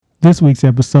This week's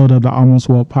episode of the Almost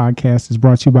Woke podcast is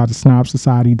brought to you by the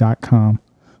snobsociety.com.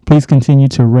 Please continue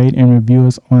to rate and review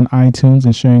us on iTunes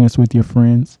and sharing us with your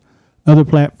friends. Other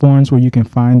platforms where you can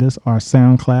find us are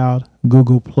SoundCloud,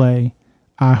 Google Play,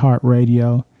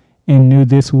 iHeartRadio, and new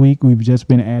this week, we've just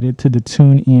been added to the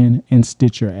TuneIn and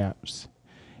Stitcher apps.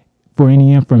 For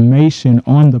any information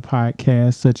on the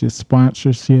podcast, such as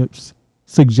sponsorships,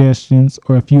 suggestions,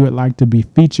 or if you would like to be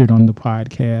featured on the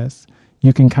podcast,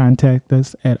 you can contact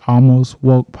us at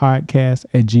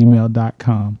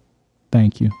almostwokepodcast@gmail.com.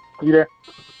 Thank you. You there?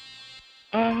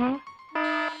 Mm-hmm.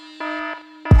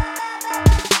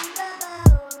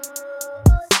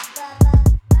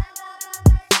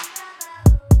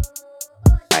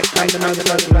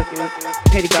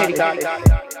 Petty.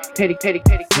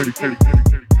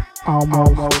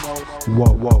 Almost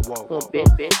Woke.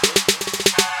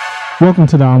 Welcome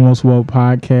to the Almost Woke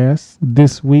podcast.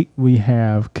 This week we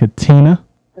have Katina.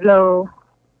 Hello.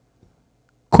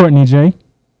 Courtney J.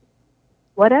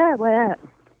 What up?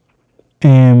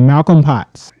 And Malcolm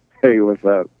Potts. Hey, what's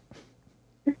up?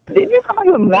 Did you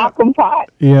call him Malcolm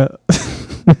Potts? Yeah.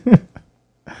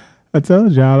 I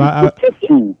told y'all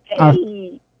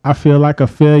I feel like a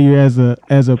failure as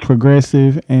a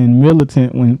progressive and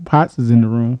militant when Potts is in the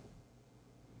room.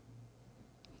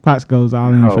 Potts goes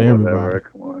all in for everybody.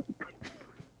 Come on.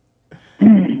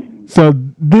 So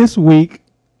this week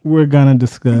we're gonna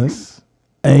discuss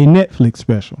a Netflix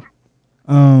special.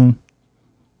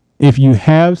 If you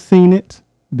have seen it,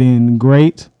 then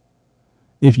great.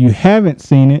 If you haven't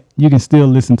seen it, you can still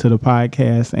listen to the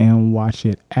podcast and watch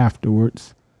it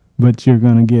afterwards. But you're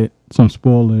gonna get some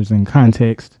spoilers and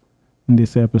context in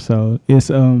this episode. It's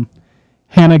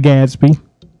Hannah Gadsby,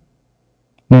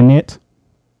 Nanette.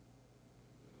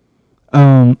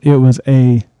 It was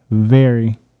a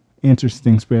very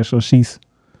interesting special. She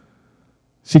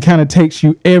kind of takes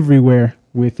you everywhere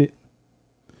with it.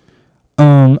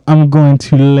 I'm going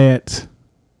to let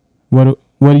what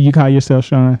do you call yourself,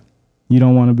 Sean? You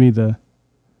don't want to be the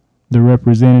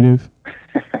representative.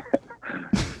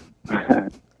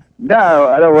 No,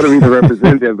 I don't want to be the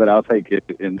representative, but I'll take it,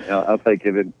 and I'll take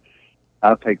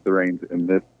the reins in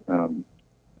this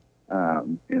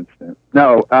instance.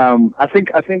 No, I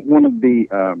think one of the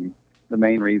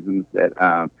main reasons that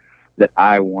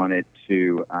I wanted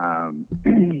to kind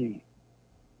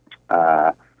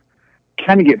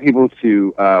of get people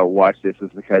to watch this is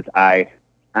because I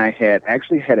had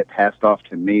actually had it passed off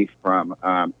to me from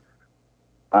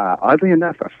oddly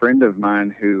enough a friend of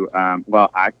mine who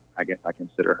I guess I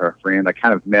consider her a friend. I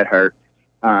kind of met her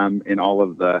in all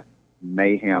of the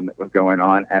mayhem that was going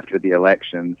on after the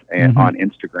elections and on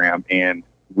Instagram. And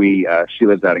she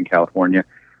lives out in California.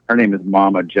 Her name is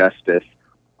Mama Justice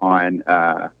on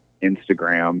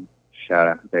Instagram. Shout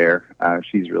out there.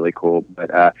 She's really cool.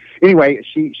 But anyway,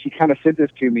 she kind of sent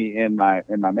this to me in my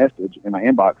message, in my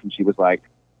inbox, and she was like,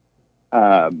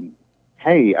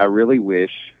 hey, I really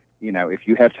wish, if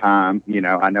you have time,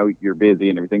 I know you're busy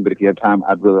and everything, but if you have time,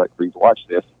 I'd really like for you to watch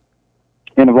this.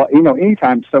 And,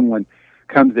 anytime someone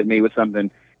comes at me with something,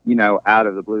 out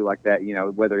of the blue like that,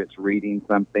 whether it's reading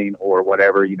something or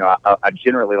whatever, I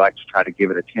generally like to try to give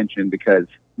it attention because,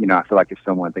 I feel like if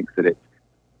someone thinks that it's,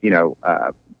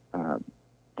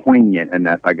 poignant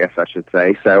enough, I guess I should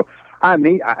say. So I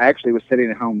actually was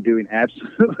sitting at home doing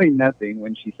absolutely nothing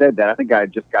when she said that. I think I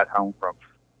just got home from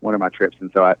one of my trips,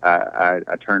 and so I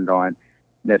turned on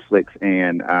Netflix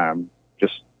and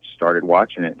just started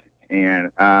watching it.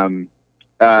 And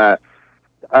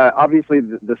obviously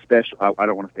the special, I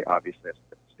don't want to say obviously,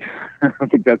 I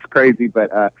don't think that's crazy,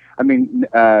 but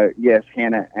yes,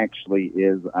 Hannah actually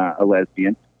is a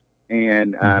lesbian,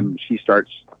 and she starts,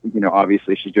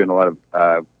 obviously she's doing a lot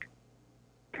of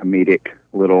comedic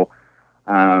little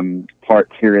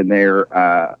parts here and there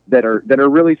that are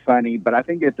really funny. But I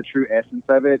think that the true essence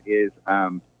of it is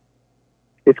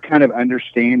it's kind of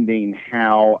understanding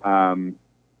how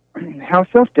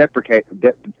self-deprecating.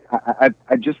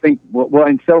 I just think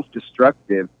and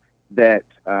self-destructive that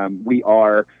we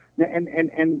are.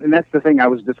 And that's the thing. I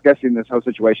was discussing this whole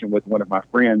situation with one of my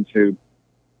friends who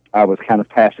I was kind of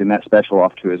passing that special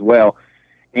off to as well.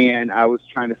 And I was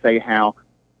trying to say how,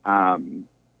 I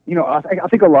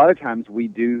think a lot of times we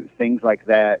do things like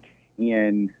that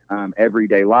in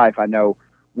everyday life. I know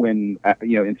when,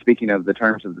 in speaking of the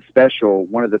terms of the special,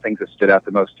 one of the things that stood out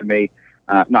the most to me,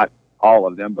 not all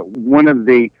of them, but one of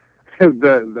the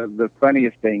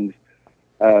funniest things,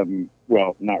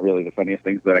 well, not really the funniest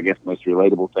things, but I guess most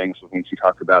relatable things was when she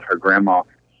talked about her grandma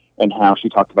and how she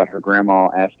talked about her grandma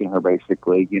asking her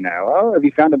basically, oh, have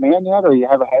you found a man yet, or you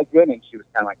have a husband? And she was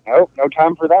kind of like, nope, no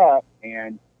time for that.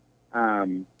 And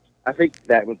I think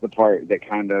that was the part that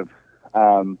kind of,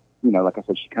 like I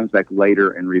said, she comes back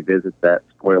later and revisits that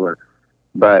spoiler,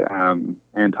 but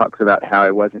and talks about how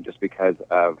it wasn't just because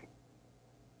of,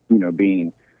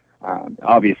 being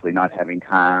obviously not having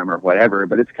time or whatever,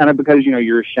 but it's kind of because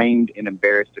you're ashamed and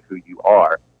embarrassed of who you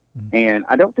are, and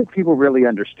I don't think people really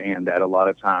understand that a lot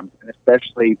of times, and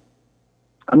especially,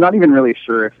 I'm not even really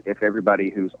sure if everybody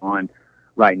who's on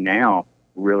right now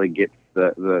really gets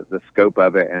the scope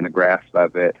of it and the grasp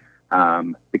of it,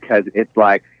 because it's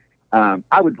like, I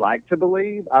would like to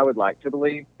believe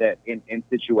that in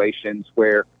situations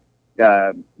where,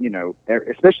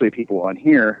 especially people on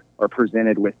here are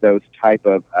presented with those type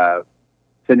of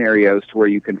scenarios to where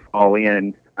you can fall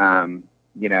in, to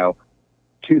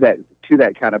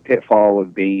that kind of pitfall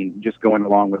of being just going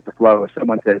along with the flow. If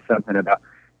someone says something about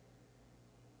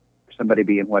somebody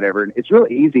being whatever, and it's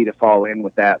really easy to fall in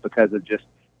with that because of just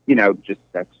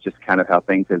that's just kind of how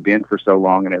things have been for so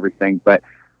long and everything. But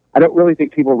I don't really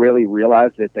think people really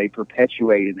realize that they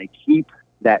perpetuate and they keep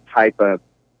that type of,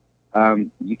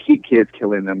 you keep kids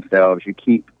killing themselves, you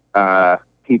keep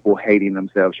people hating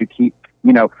themselves, you keep,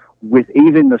 with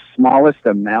even the smallest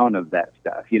amount of that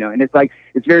stuff, and it's like,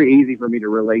 it's very easy for me to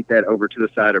relate that over to the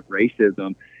side of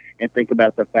racism and think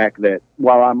about the fact that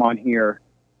while I'm on here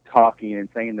talking and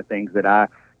saying the things that I,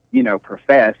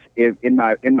 profess, if in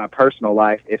my personal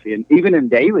life, even in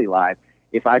daily life,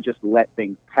 if I just let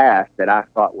things pass that I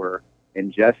thought were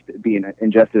injustice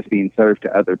being served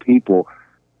to other people,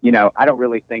 I don't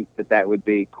really think that would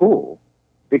be cool,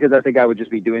 because I think I would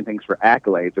just be doing things for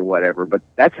accolades or whatever. But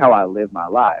that's how I live my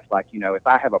life. Like, if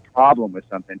I have a problem with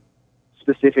something,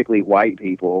 specifically white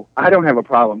people, I don't have a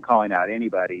problem calling out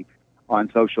anybody on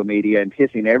social media and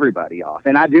pissing everybody off.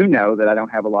 And I do know that I don't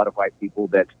have a lot of white people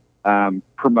that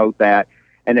promote that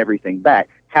and everything back.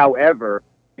 However,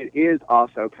 it is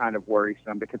also kind of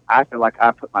worrisome because I feel like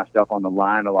I put myself on the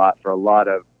line a lot for a lot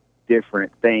of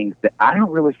different things that I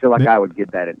don't really feel like I would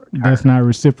get that in return. That's not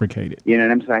reciprocated. You know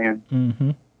what I'm saying?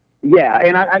 Mm-hmm. Yeah,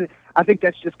 and I think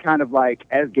that's just kind of like,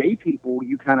 as gay people,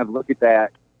 you kind of look at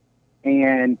that,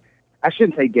 and I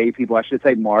shouldn't say gay people, I should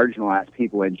say marginalized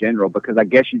people in general, because I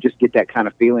guess you just get that kind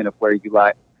of feeling of where you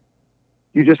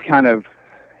just kind of,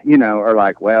 are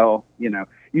like, well,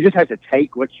 you just have to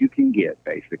take what you can get,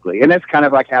 basically. And that's kind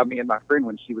of like how me and my friend,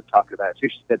 when she was talking about it too,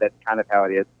 she said that's kind of how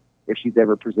it is if she's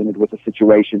ever presented with a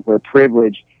situation where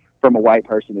privilege from a white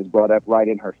person is brought up right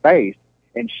in her face,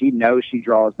 and she knows she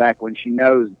draws back when she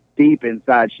knows deep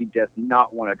inside she does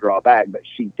not want to draw back, but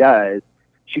she does.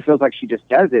 She feels like she just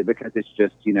does it because it's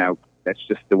just, that's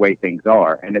just the way things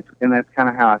are. And that's kind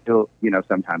of how I feel,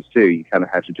 sometimes too. You kind of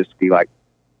have to just be like,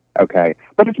 okay,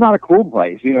 but it's not a cool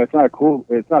place. It's not a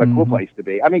cool place to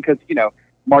be. I mean, because,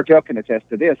 Martell can attest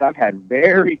to this. I've had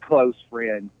very close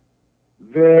friends,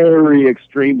 very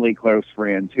extremely close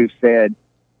friends who said,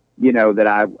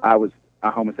 that I was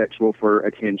a homosexual for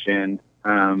attention,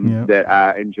 that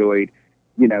I enjoyed,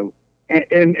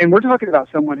 and we're talking about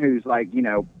someone who's like,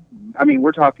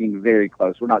 we're talking very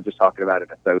close. We're not just talking about an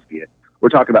associate. We're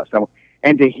talking about someone.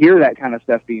 And to hear that kind of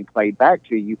stuff being played back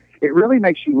to you, it really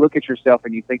makes you look at yourself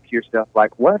and you think to yourself,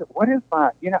 like, what is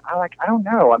my, I don't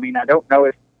know. I mean, I don't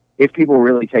know if people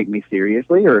really take me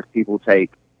seriously, or if people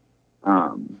take,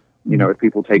 if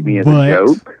people take me as a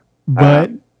joke.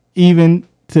 But even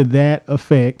to that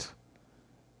effect,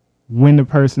 when the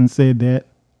person said that,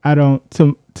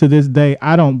 to this day,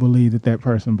 I don't believe that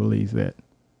person believes that.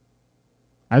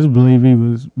 I just believe he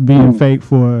was being fake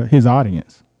for his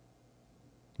audience.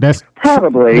 That's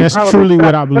probably truly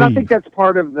what I believe. But I think that's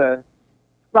part of the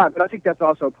right. But I think that's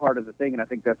also part of the thing, and I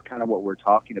think that's kind of what we're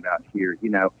talking about here.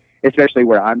 Especially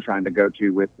where I'm trying to go to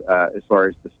with as far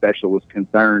as the special was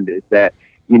concerned, is that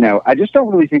I just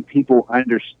don't really think people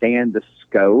understand the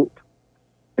scope.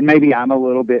 And maybe I'm a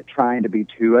little bit trying to be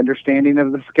too understanding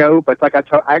of the scope. It's like I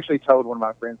actually told one of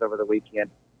my friends over the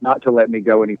weekend not to let me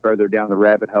go any further down the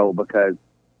rabbit hole, because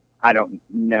I don't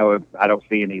know if I don't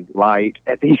see any light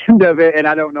at the end of it, and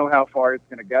I don't know how far it's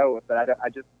going to go. But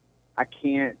I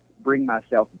can't bring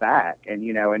myself back. And,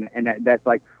 and that's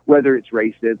like, whether it's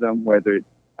racism, whether it's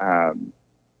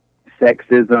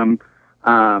sexism,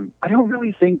 I don't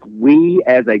really think we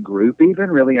as a group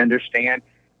even really understand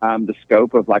the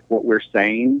scope of like what we're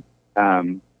saying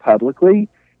publicly.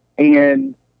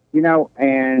 And,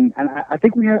 and I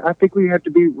think we have to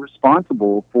be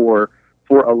responsible for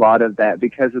a lot of that,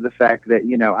 because of the fact that,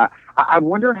 I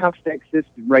wonder how sexist,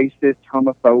 racist,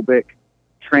 homophobic,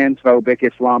 transphobic,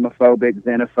 Islamophobic,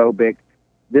 xenophobic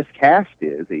this cast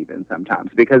is even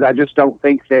sometimes, because I just don't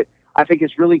think that, I think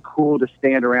it's really cool to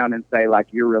stand around and say, like,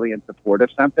 you're really in support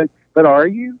of something, but are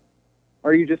you?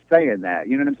 Or are you just saying that?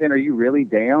 You know what I'm saying? Are you really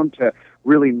down to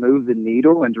really move the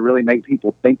needle and to really make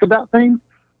people think about things?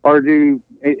 Or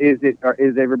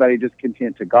is everybody just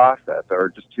content to gossip or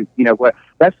just to, you know, what?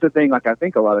 That's the thing. Like, I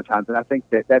think a lot of times, and I think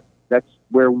that's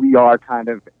where we are kind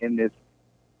of in this,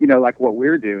 you know, like what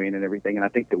we're doing and everything. And I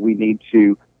think that we need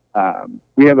to,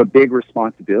 we have a big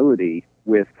responsibility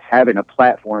with having a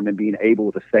platform and being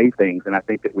able to say things. And I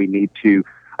think that we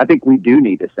do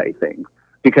need to say things,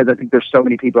 because I think there's so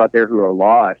many people out there who are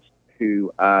lost,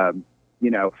 who, you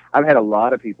know, I've had a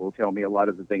lot of people tell me a lot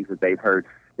of the things that they've heard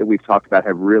that we've talked about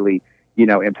have really, you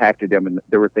know, impacted them. And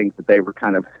there were things that they were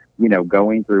kind of, you know,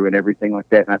 going through and everything like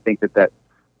that. And I think that,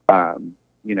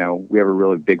 you know, we have a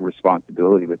really big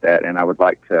responsibility with that. And I would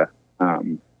like to,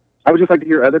 I would just like to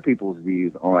hear other people's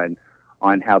views on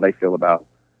how they feel about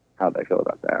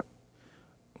that.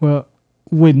 Well,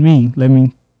 with me, let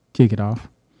me kick it off.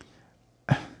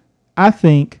 I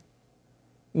think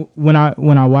when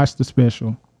I watched the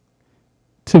special,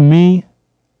 to me,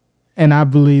 and I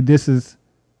believe this is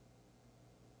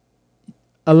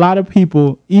a lot of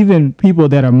people, even people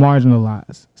that are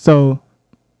marginalized. So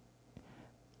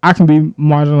I can be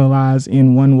marginalized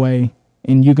in one way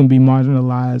and you can be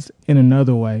marginalized in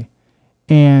another way.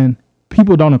 And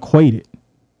people don't equate it.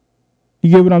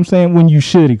 You get what I'm saying? When you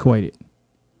should equate it.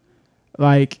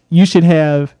 Like, you should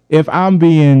have, if I'm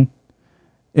being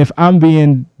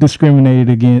discriminated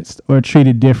against or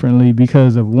treated differently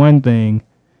because of one thing,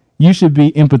 you should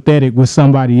be empathetic with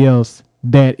somebody else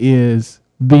that is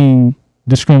being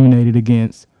discriminated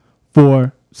against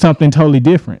for something totally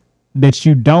different that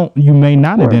you may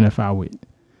not Right. identify with.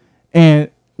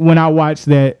 And when I watched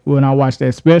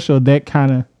that special, that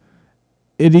kind of,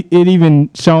 it even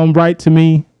shone bright to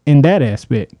me in that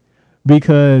aspect,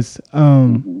 because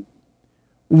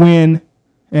when,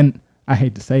 and I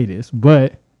hate to say this,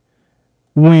 but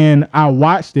when I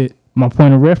watched it, my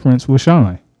point of reference was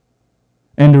Sean.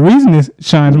 And the reason this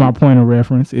Sean's my point of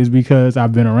reference is because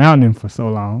I've been around him for so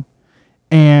long.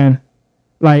 And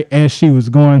like, as she was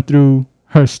going through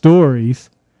her stories,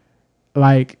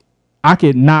 like, I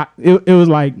could knock, it was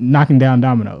like knocking down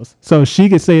dominoes. So she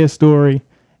could say a story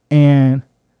and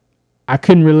I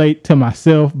couldn't relate to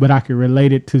myself, but I could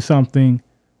relate it to something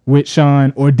with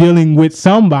Sean, or dealing with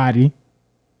somebody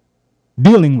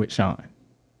dealing with Sean.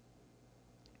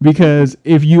 Because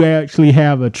if you actually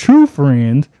have a true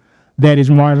friend that is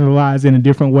marginalized in a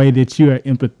different way that you are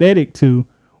empathetic to,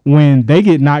 when they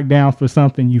get knocked down for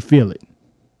something, you feel it.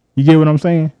 You get what I'm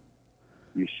saying?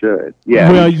 You should.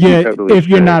 Yeah. Well, you yeah, totally if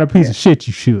you're should. not a piece of shit,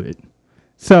 you should.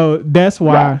 So that's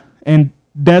why, Right. and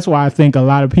that's why I think a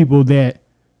lot of people that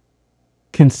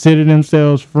consider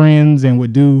themselves friends and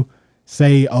would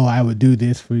say, oh, I would do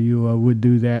this for you or would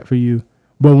do that for you.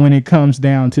 But when it comes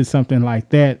down to something like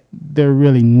that, they're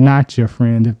really not your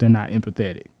friend if they're not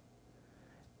empathetic.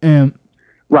 And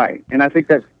Right. And I think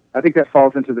that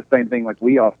falls into the same thing like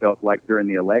we all felt like during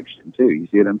the election too. You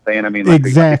see what I'm saying? I mean, like,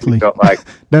 exactly. we felt like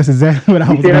That's exactly what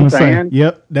I You was see what going I'm to say. saying?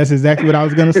 Yep, that's exactly what I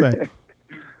was going to say.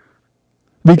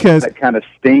 Because that kind of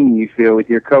sting you feel with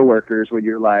your coworkers when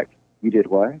you're like, you did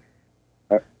what?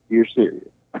 You're serious.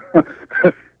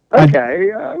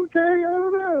 okay, I don't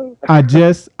know. I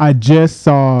just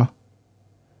saw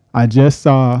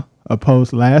a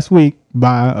post last week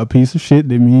by a piece of shit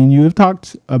that me and you have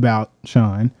talked about,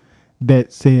 Sean,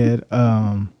 that said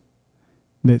the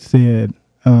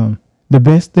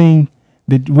best thing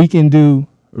that we can do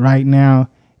right now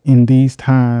in these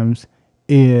times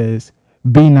is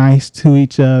be nice to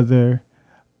each other,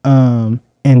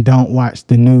 and don't watch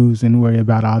the news and worry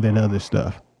about all that other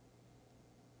stuff.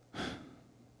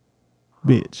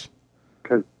 Bitch.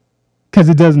 Because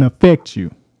it doesn't affect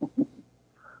you.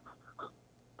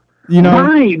 You know?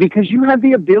 Right, because you have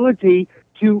the ability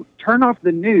to turn off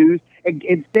the news and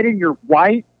sit in your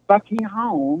white fucking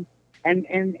home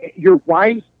and your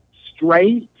white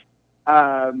straight. You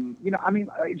know, I mean,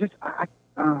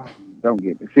 don't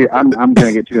get me. See, I'm going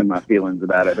to get too in my feelings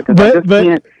about it because I just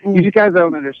can't. You just guys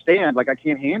don't understand. Like, I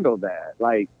can't handle that.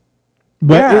 Like,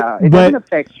 it doesn't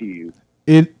affect you.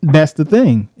 That's the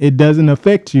thing. It doesn't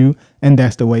affect you, and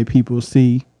that's the way people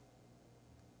see.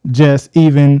 Just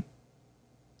even,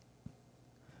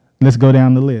 let's go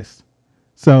down the list.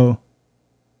 So,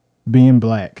 being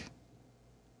black,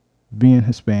 being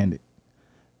Hispanic,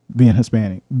 being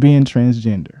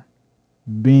transgender,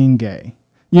 being gay.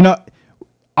 You know,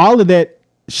 all of that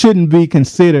shouldn't be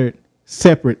considered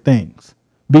separate things,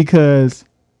 because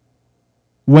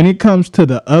when it comes to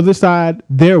the other side,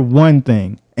 they're one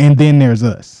thing, and then there's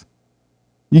us.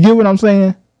 You get what I'm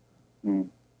saying? Mm.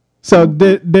 So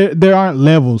there aren't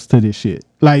levels to this shit.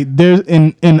 Like, there's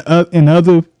in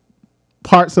other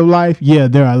parts of life, yeah,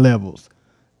 there are levels.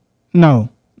 No,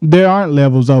 there aren't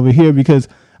levels over here because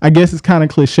I guess it's kind of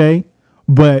cliche,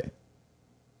 but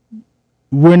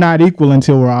we're not equal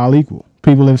until we're all equal.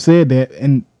 People have said that,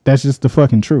 and that's just the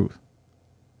fucking truth.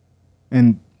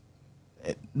 And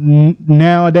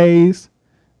nowadays,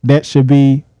 that should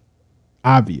be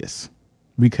obvious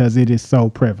because it is so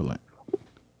prevalent.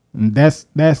 And that's.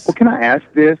 Well, can I ask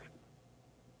this?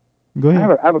 Go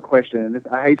ahead. I have a question, and this,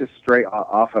 I hate to stray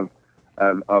off of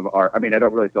our. I mean, I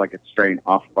don't really feel like it's straying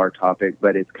off of our topic,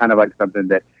 but it's kind of like something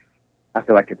that I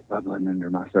feel like it's bubbling under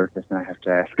my surface, and I have to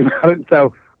ask about it.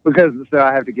 So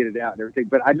I have to get it out and everything.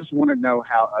 But I just want to know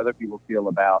how other people feel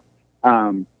about.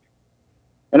 And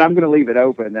I'm going to leave it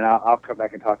open, and I'll come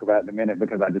back and talk about it in a minute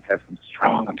because I just have some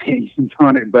strong opinions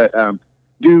on it. But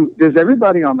does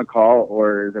everybody on the call,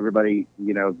 or is everybody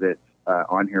that's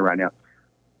on here right now?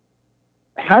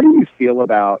 How do you feel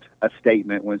about a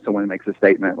statement when someone makes a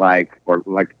statement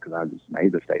because I just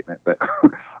made the statement, but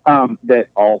that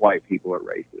all white people are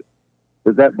racist?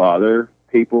 Does that bother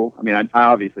people? I mean, I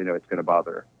obviously know it's going to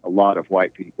bother a lot of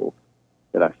white people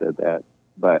that I said that,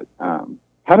 but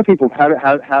how do people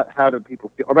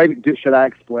feel? Or maybe should I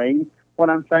explain what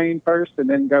I'm saying first and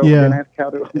then go and ask how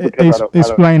to?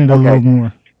 Explain it a little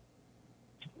more.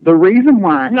 The reason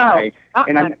why No,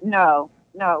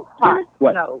 Pop,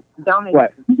 What? no, don't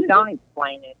What? don't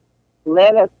explain it.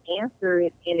 Let us answer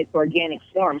it in its organic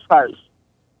form first,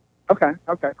 Okay,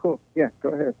 cool. Yeah, go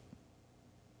ahead.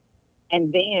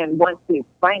 and then once we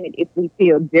explain it, if we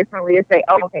feel differently, or say,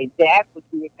 "Oh, okay, that's what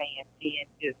you were saying," then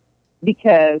just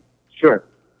because Sure.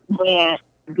 when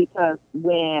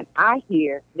I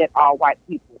hear that all white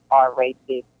people are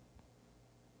racist,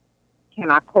 can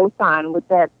I co-sign with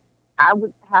that? I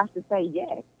would have to say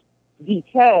yes,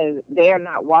 because they're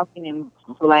not walking in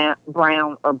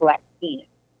brown or black skin.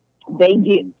 They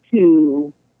get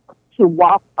to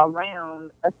walk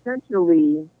around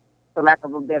essentially, for lack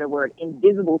of a better word,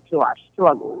 invisible to our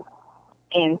struggles.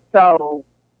 And so,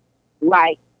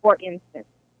 like, for instance,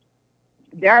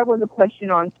 there was a question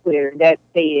on Twitter that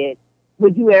said,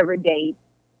 would you ever date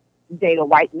a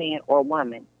white man or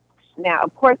woman? Now,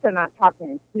 of course, they're not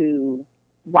talking to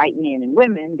white men and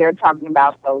women. They're talking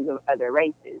about those of other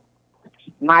races.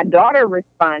 My daughter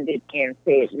responded and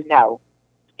said no.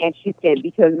 And she said,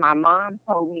 because my mom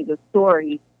told me the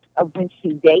story of when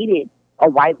she dated a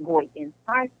white boy in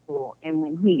high school, and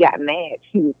when he got mad,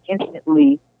 she was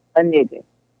instantly a nigga.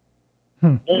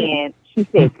 And she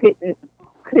said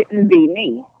couldn't be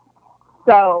me.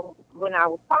 So when I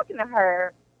was talking to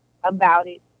her about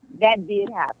it, that did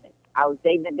happen. I was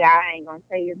dating a guy, I ain't gonna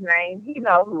say his name. He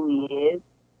knows who he is.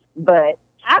 But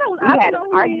I don't had know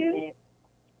an who he argument.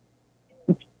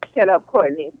 Shut up,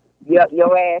 Courtney.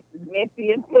 Your ass is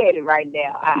messy and petty right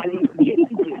now. I need to get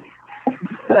you.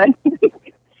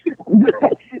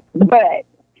 But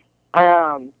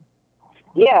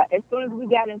yeah, as soon as we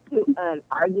got into an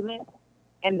argument,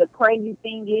 and the crazy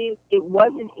thing is, it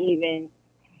wasn't even,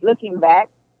 looking back,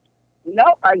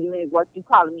 no argument is worth you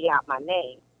calling me out my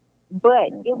name.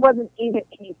 But it wasn't even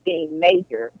anything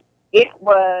major. It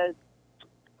was,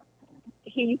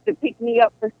 he used to pick me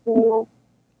up for school.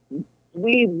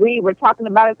 We were talking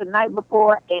about it the night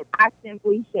before, and I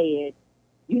simply said,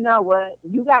 you know what,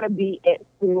 you got to be at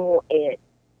school at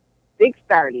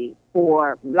 6:30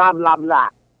 for blah, blah, blah.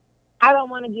 I don't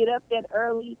want to get up that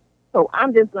early, so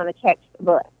I'm just going to catch the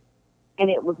bus. And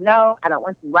it was, no, I don't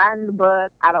want you riding the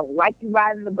bus. I don't like you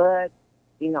riding the bus.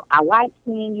 You know, I like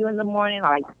seeing you in the morning. I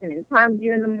like spending time with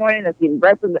you in the morning. Let's get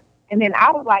breakfast. And then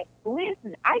I was like,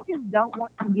 listen, I just don't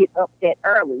want to get up that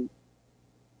early.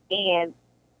 And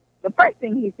the first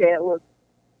thing he said was,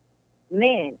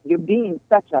 man, you're being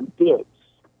such a bitch.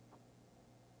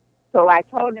 So I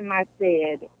told him, I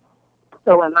said,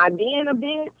 so am I being a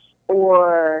bitch,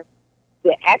 or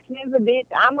the action is a bitch?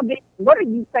 I'm a bitch. What are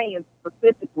you saying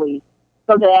specifically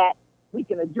so that we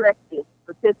can address this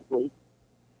specifically?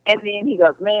 And then he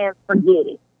goes, man, forget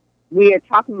it. We are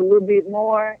talking a little bit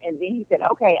more. And then he said,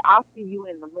 okay, I'll see you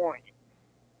in the morning.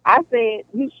 I said,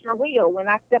 you sure will. When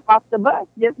I step off the bus,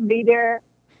 just be there,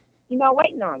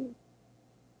 waiting on me.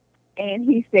 And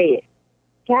he said,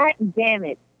 God damn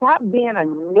it, stop being a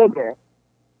nigger.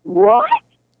 What?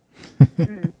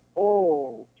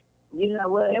 Oh, you know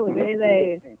what? That was his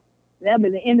ass. That'll be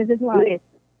the end of his life. Listen,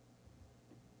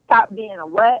 stop being a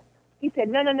what? He said,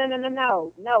 no,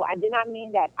 I did not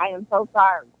mean that. I am so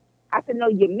sorry. I said, no,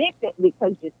 you meant it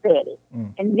because you said it.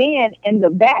 And then in the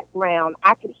background,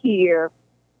 I could hear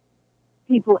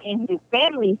people in his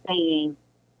family saying,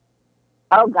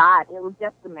 oh, God, it was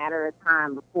just a matter of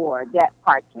time before that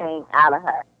part came out of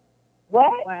her.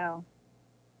 What? Wow.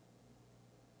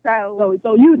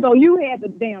 So you had the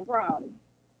damn problem.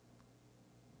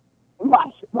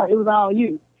 right. It was all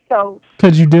you. So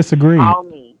Because you disagreed. all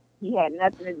me. He had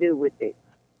nothing to do with it.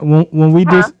 When we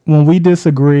Huh? when we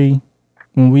disagree,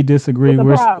 What's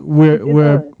the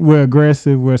problem? we're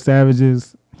aggressive, we're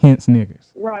savages, hence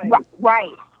niggas.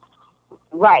 Right.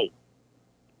 Right.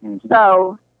 Mhm.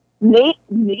 So,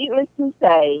 needless to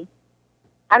say,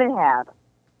 I didn't have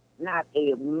not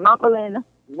a mumbling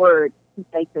word to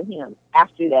say to him.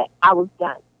 After that, I was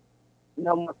done.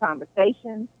 No more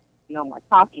conversations, no more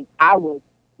talking. I was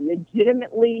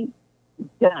legitimately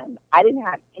done. I didn't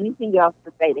have anything else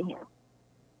to say to him.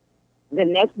 The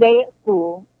next day at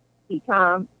school, he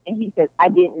comes and he says, I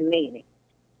didn't mean it.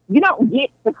 You don't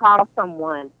get to call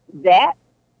someone that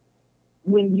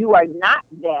when you are not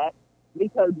that,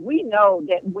 because we know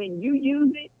that when you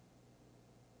use it,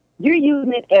 you're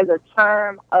using it as a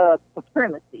term of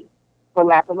supremacy, for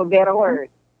lack of a better word.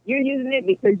 You're using it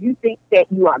because you think that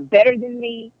you are better than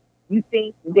me. You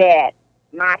think that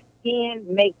my skin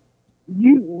makes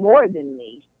you more than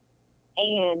me.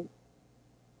 And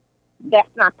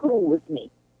that's not cool with me.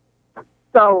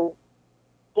 So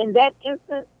in that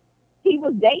instance, he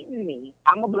was dating me.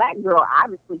 I'm a black girl,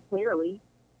 obviously, clearly.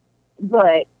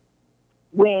 But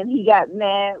when he got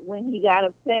mad, when he got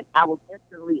upset, I was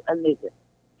instantly a nigga.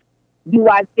 Do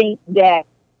I think that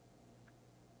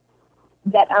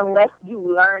unless you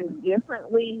learn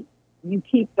differently, you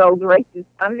keep those racist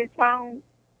undertones?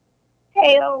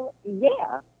 Hell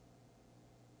yeah.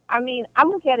 I mean, I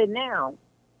look at it now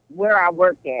where I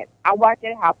work at. I watch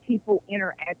at how people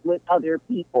interact with other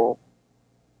people.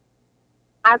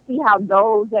 I see how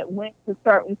those that went to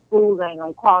certain schools, I ain't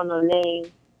gonna call no names,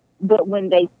 but when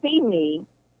they see me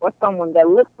or someone that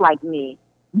looks like me,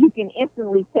 you can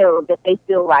instantly tell that they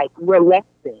feel like we're less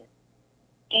than.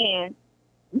 And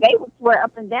they would swear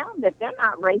up and down that they're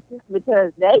not racist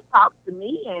because they talk to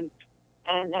me and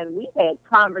we've had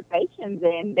conversations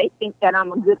and they think that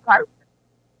I'm a good person.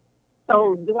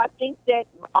 So do I think that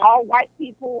all white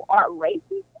people are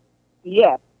racist?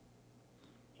 Yes.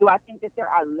 Do I think that there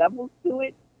are levels to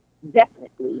it?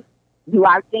 Definitely. Do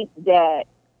I think that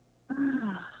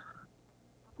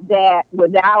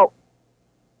without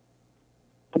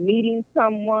meeting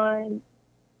someone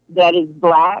that is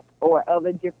black or of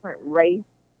a different race,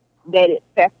 that it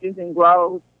festers and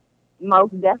grows?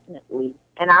 Most definitely.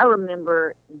 And I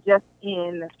remember just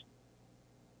in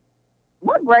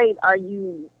what grade are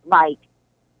you like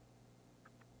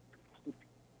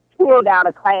pulled out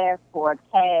of class for a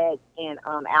tag in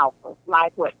alpha?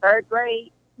 Like what, third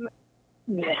grade?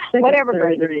 Yeah. Whatever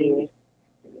grade it is.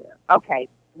 Okay.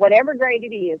 Whatever grade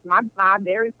it is, my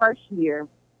very first year,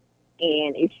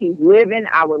 and if she's living,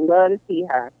 I would love to see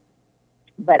her.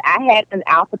 But I had an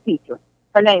alpha teacher.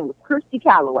 Her name was Christy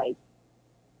Calloway,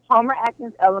 Homer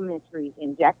Atkins Elementary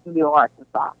in Jacksonville,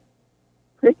 Arkansas.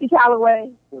 Christy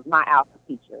Calloway was my alpha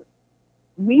teacher.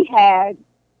 We had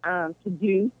to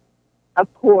do,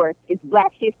 of course, it's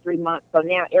Black History Month, so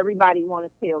now everybody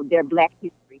wants to tell their Black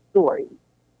history stories.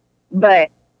 But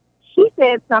she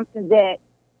said something that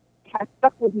has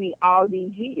stuck with me all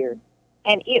these years,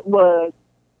 and it was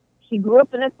she grew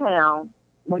up in a town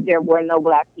where there were no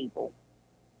black people.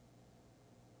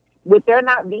 With there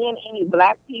not being any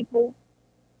black people,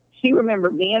 she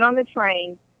remembered being on the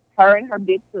train, her and her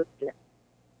big sister.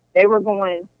 They were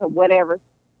going to whatever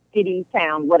city,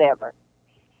 town, whatever.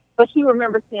 But she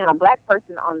remembered seeing a black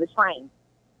person on the train.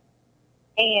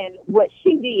 And what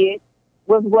she did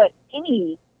was what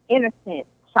any innocent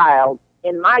child,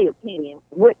 in my opinion,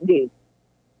 would do.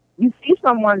 You see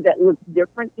someone that looks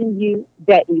different than you,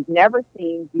 that you've never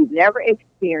seen, you've never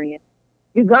experienced,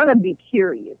 you're going to be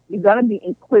curious. You're going to be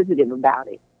inquisitive about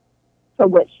it. So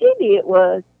what she did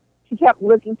was she kept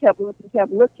looking.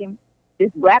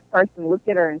 This black person looked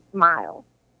at her and smiled.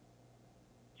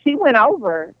 She went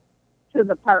over to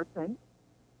the person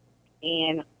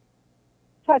and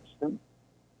touched them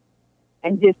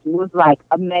and just was like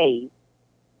amazed.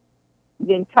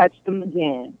 Then touched them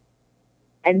again.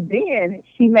 And then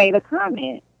she made a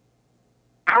comment.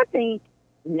 I think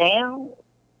now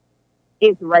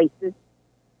it's racist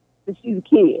to shoot a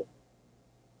kid.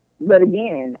 But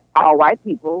again, all white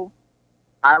people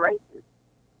are racist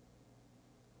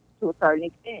to a certain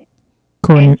extent.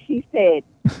 Courtney, And she said,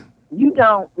 you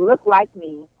don't look like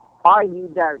me. Are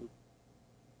you dirty?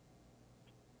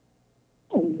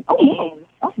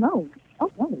 Oh no.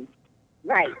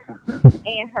 Right.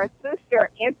 And her sister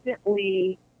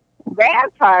instantly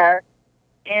grabbed her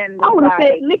and I was would have like,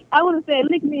 said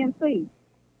lick me and see.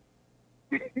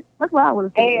 That's what I would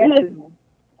have said. Listen.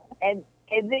 and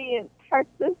then her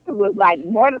sister was like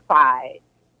mortified,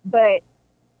 but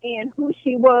understand who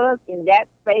she was in that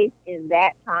space, in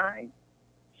that time,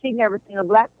 she never seen a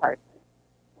black person.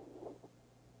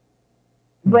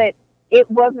 But it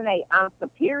wasn't a I'm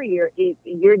superior. It's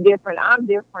you're different. I'm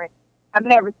different. I've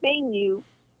never seen you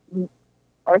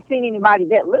or seen anybody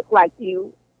that looked like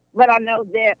you, but I know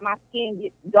that my skin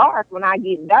gets dark when I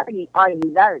get dirty. Are you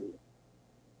dirty?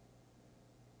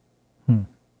 Hmm.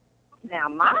 Now,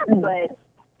 my class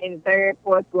in third,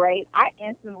 fourth grade, I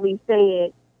instantly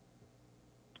said,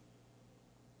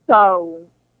 "So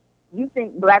you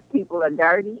think black people are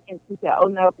dirty?" And she said, "Oh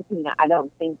no, Katina, I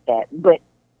don't think that." But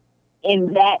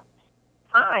in that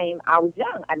time, I was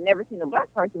young. I'd never seen a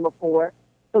black person before,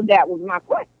 so that was my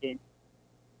question.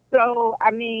 So,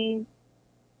 I mean,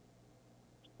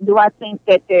 do I think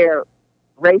that they're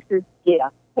racist? Yeah,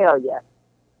 hell yeah,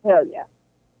 hell yeah.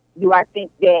 Do I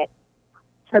think that,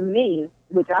 to me,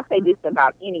 which I say this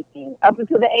about anything, up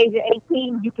until the age of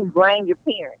 18, you can blame your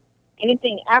parents.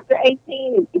 Anything after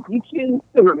 18, if you choose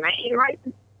to remain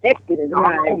racist, that shit is all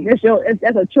Right. on you.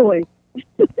 That's a choice.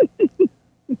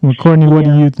 Well, Courtney, what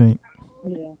do Yeah. you think?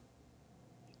 Yeah.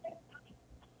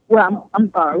 Well,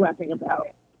 I'm sorry. What I think about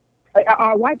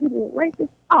are white people racist?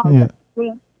 Oh, Yeah.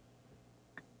 well,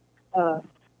 uh,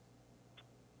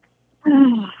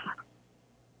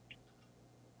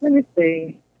 let me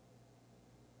see.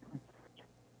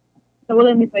 So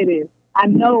let me say this. I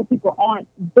know people aren't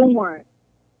born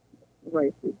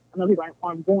racist. I know people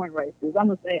aren't born racist. I'm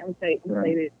gonna say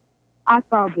this. I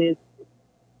saw this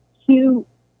cute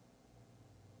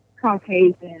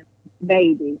Caucasian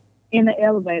baby in the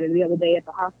elevator the other day at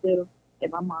the hospital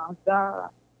at my mom's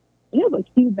job. It was a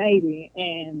cute baby,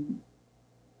 and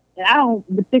I don't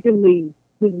particularly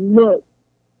just look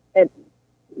at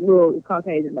little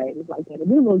Caucasian babies like that. But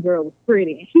this little girl was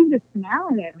pretty, and she was just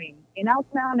smiling at me, and I was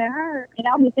smiling at her, and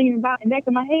I was just thinking about in the back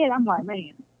of my head, I'm like,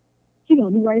 man, she's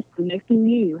gonna be racist the next 2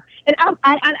 years. And I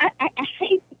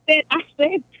hate that I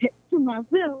said that to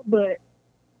myself, but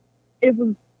it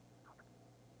was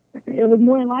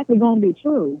more than likely gonna be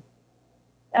true.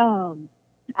 I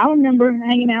remember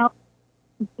hanging out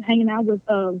with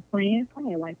friends. I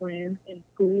had like friends in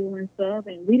school and stuff,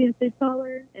 and we didn't see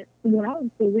color. And when I was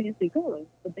in school, we didn't see color.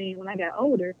 But then when I got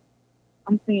older,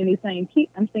 I'm seeing these same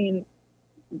people. I'm seeing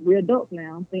we're adults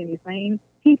now. I'm seeing these same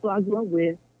people I grew up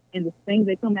with, and the things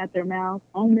that come out their mouth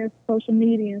on their social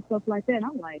media and stuff like that. And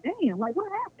I'm like, damn, like what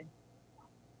happened?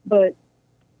 But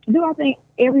do I think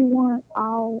everyone,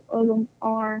 all of them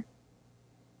are?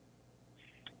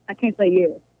 I can't say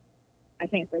yes. I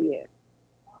can't say yes.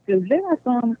 Because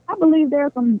I believe there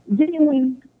are some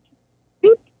genuine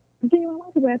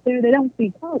white people out there that don't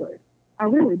see color. I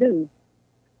really do.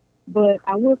 But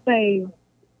I will say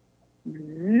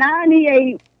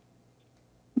 98%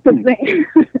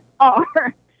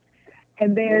 are.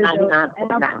 And there's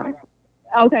percent.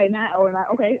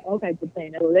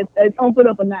 Let's open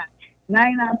up a 9.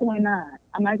 99.9.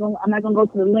 I'm not gonna go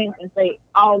to the length and say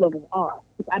all of them are.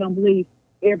 Because I don't believe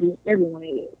everyone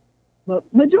is. But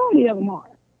majority of them are.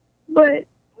 But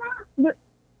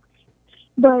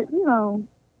you know,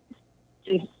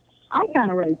 I'm kind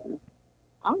of racist.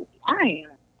 I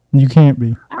am. You can't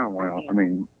be. Oh, well, I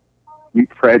mean, you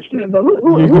prejudice. Yeah, but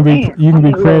who You can be. can't? You can be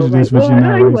I mean, prejudiced, but you're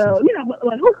not racist. Well, you know,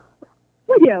 but who?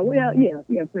 Well,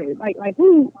 yeah, prejudice. Like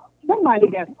who? Somebody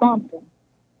got something,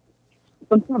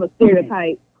 some sort of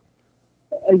stereotype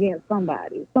against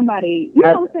somebody. Somebody, you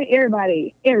know what I'm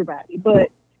saying? Everybody.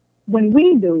 But when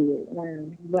we do it,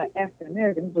 when Black African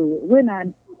Americans do it,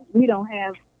 we don't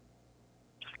have.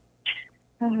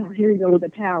 Here we go with the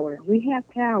power. We have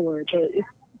power, but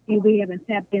we haven't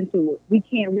tapped into it. We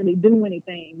can't really do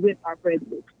anything with our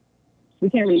prejudice. We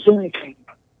can't really do anything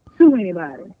to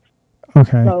anybody.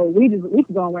 Okay. So we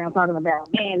can go around talking about,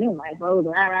 man, them white folks,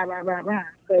 rah, rah, rah, rah, rah.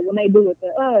 But when they do it to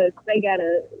us,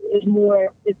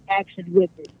 it's action with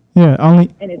it. Yeah.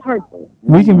 And it's hurtful.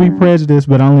 We can be prejudiced,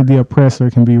 but only the oppressor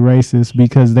can be racist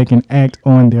because they can act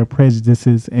on their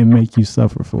prejudices and make you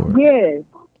suffer for it. Yes.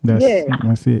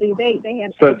 That's it. See, they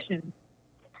have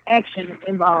action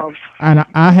involved. And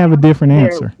I have a different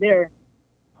answer. They're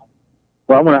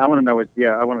Well, I want to know what.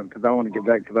 Yeah, I want to get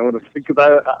back because I want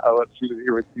you to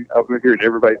hear what I want to hear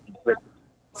everybody's perspective.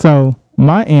 So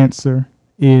my answer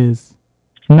is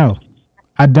no.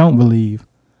 I don't believe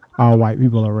all white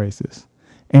people are racist.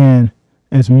 And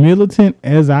as militant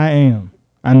as I am,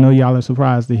 I know y'all are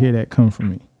surprised to hear that come from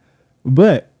me.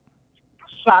 But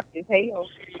Shocked as hell.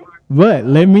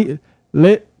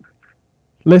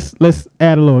 let's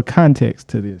add a little context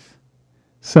to this.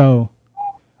 So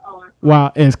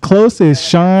while as close as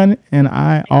Sean and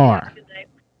I are,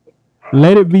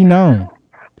 let it be known,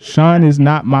 Sean is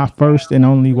not my first and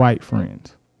only white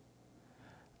friend.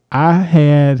 I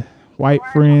had white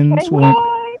friends Say when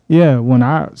what? when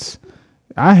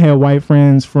I had white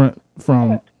friends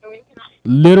from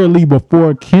literally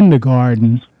before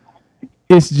kindergarten.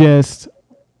 It's just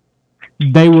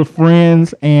they were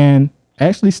friends and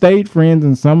actually stayed friends,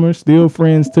 and some are still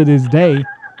friends to this day.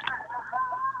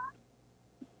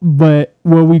 But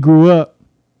where we grew up,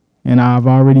 and I've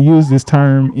already used this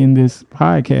term in this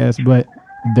podcast, but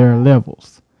there are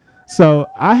levels. So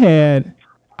I had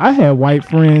white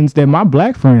friends that my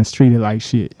black friends treated like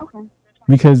shit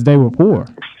because they were poor.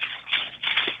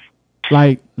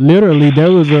 Like literally,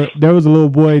 there was a little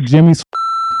boy, Jimmy.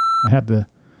 I had to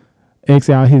X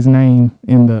out his name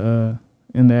in the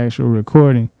actual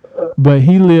recording, but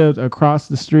he lived across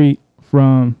the street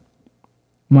from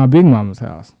my big mama's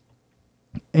house,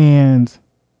 and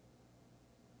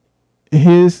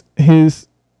his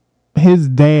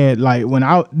dad, like when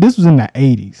I this was in the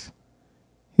 80s,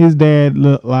 his dad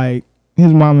looked like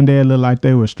his mom and dad looked like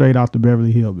they were straight off the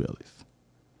Beverly Hillbillies.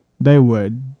 They were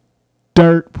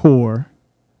dirt poor.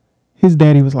 His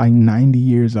daddy was like 90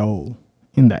 years old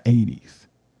in the 80s.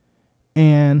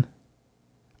 And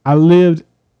I lived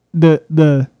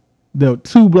the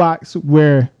 2 blocks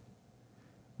where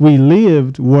we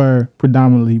lived were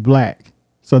predominantly black.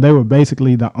 So they were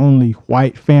basically the only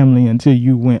white family until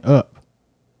you went up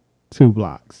 2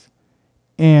 blocks.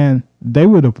 And they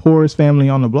were the poorest family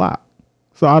on the block.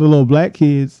 So all the little black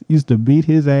kids used to beat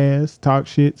his ass, talk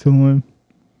shit to him,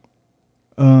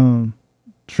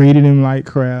 treated him like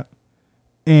crap.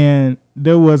 And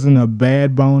there wasn't a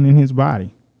bad bone in his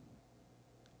body.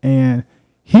 And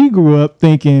he grew up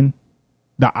thinking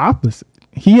the opposite.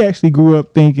 He actually grew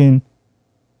up thinking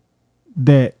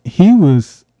that he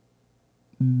was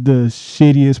the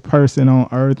shittiest person on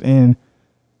earth, and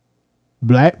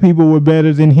black people were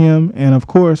better than him, and of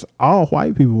course all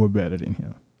white people were better than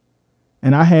him.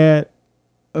 And I had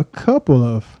a couple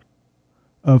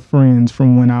of friends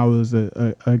from when I was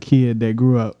a kid that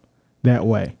grew up that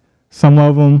way. Some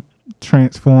of them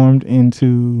transformed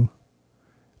into,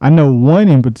 I know one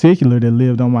in particular that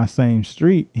lived on my same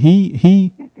street.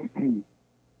 He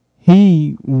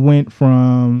went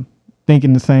from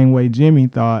thinking the same way Jimmy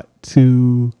thought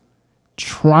to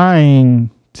trying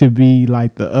to be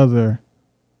like the other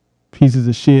pieces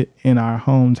of shit in our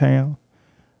hometown.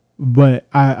 But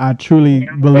I truly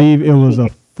believe it was a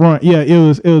front. Yeah, it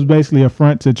was basically a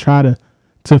front to try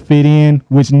to fit in,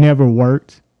 which never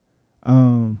worked.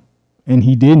 And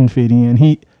he didn't fit in.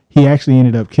 He actually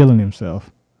ended up killing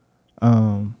himself.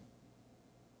 Who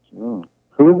is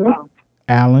that?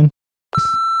 Alan.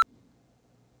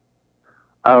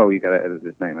 Oh, you gotta edit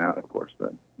his name out, of course,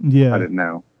 but Yeah. I didn't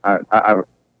know. I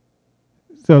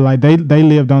So like they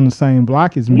lived on the same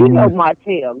block as me. You know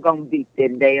Martell gonna beat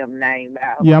that damn name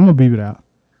out. Yeah, I'm gonna beep it out.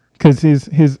 Cause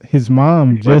his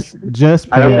mom just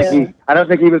I don't passed.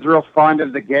 think he was real fond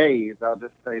of the gays. I'll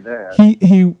just say that.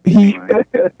 He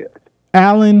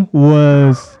Alan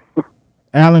was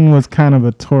kind of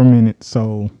a tormented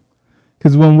soul.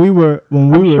 Cause when we were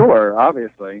Sure,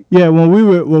 obviously. yeah, when we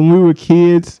were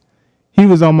kids, he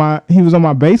was on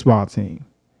my baseball team.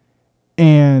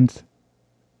 And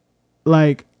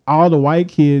like all the white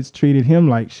kids treated him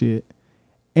like shit.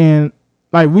 And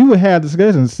like we would have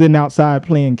discussions sitting outside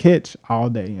playing catch all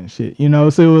day and shit, you know?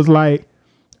 So it was like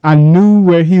I knew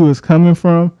where he was coming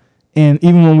from, and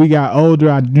even when we got older,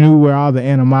 I knew where all the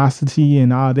animosity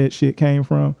and all that shit came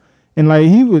from. And like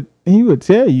he would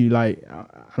tell you, like, I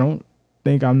don't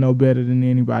think I'm no better than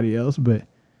anybody else, but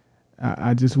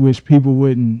I just wish people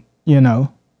wouldn't, you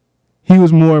know. He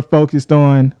was more focused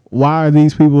on why are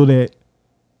these people that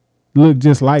look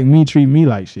just like me treat me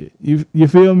like shit. You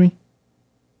feel me?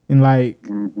 And like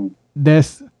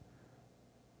that's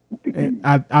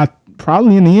I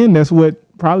probably in the end that's what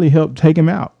probably helped take him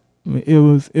out. It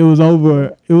was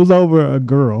over a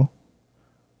girl,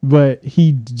 but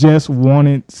he just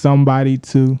wanted somebody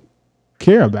to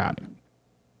care about him.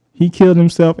 He killed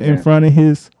himself in front of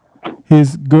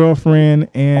his girlfriend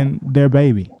and their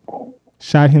baby.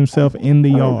 Shot himself in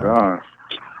the yard. Gosh.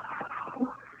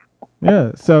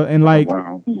 Yeah. So and like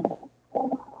Wow.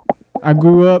 I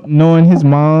grew up knowing his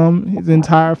mom, his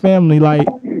entire family. Like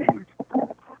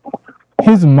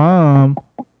his mom,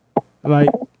 like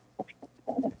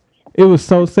it was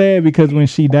so sad because when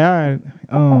she died,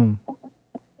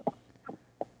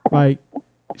 like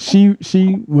she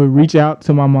would reach out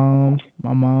to my mom.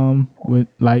 My mom would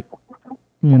like,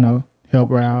 you know,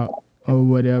 help her out or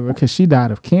whatever because she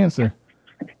died of cancer,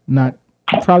 not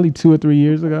probably 2 or 3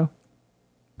 years ago,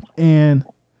 and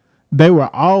they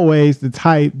were always the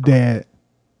type that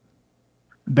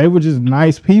they were just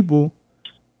nice people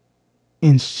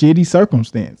in shitty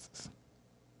circumstances.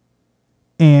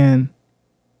 And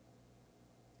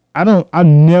I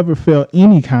never felt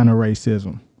any kind of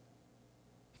racism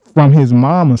from his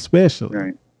mom, especially.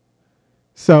 Right.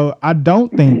 So I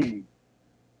don't think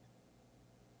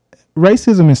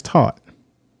racism is taught.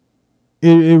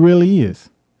 It really is.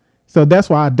 So that's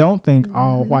why I don't think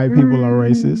all white people are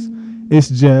racist. It's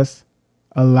just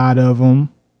a lot of them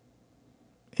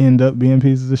end up being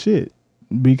pieces of shit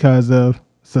because of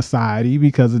society,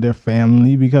 because of their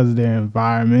family, because of their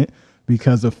environment,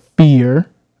 because of fear,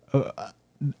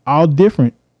 all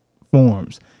different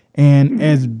forms. And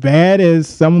as bad as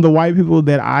some of the white people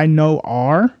that I know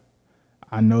are,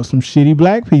 I know some shitty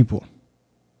black people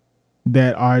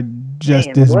that are just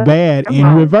as bad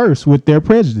in reverse with their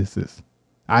prejudices.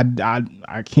 I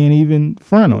can't even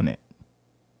front on it.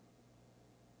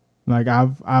 Like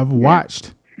I've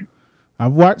watched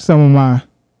some of my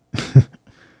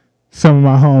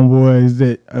homeboys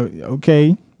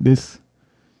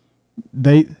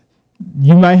that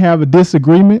you might have a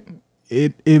disagreement.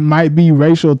 It might be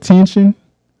racial tension,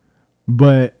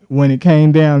 but when it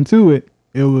came down to it,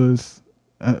 it was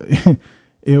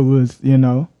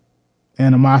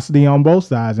animosity on both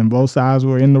sides, and both sides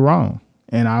were in the wrong.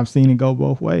 And I've seen it go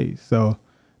both ways. So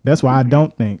that's why I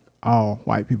don't think all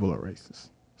white people are racist.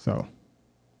 So,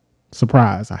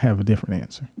 surprise, I have a different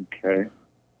answer. Okay.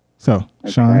 So,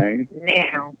 Sean.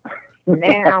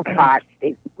 Now, Fox,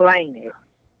 explain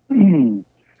it.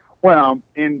 Well,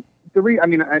 and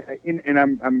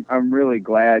I'm really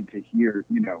glad to hear.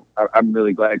 I'm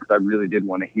really glad because I really did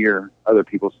want to hear other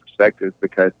people's perspectives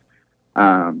because,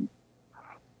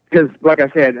 like I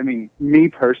said, me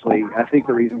personally, I think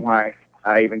the reason why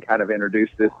I even kind of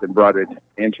introduced this and brought it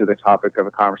into the topic of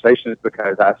a conversation is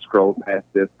because I scrolled past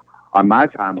this on my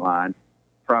timeline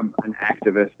from an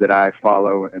activist that I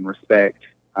follow and respect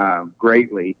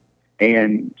greatly.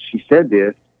 And she said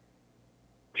this.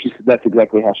 That's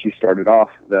exactly how she started off.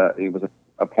 It was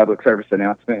a public service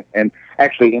announcement. And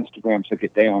actually, Instagram took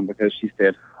it down because she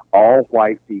said, all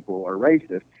white people are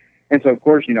racist. And so, of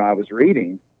course, I was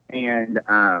reading. And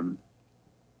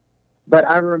but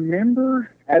I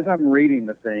remember as I'm reading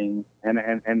the thing,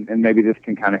 and maybe this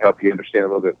can kind of help you understand a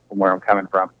little bit from where I'm coming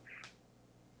from.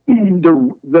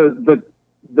 The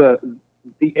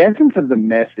essence of the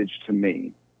message to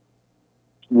me,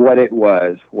 what it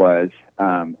was, and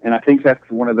I think that's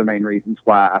one of the main reasons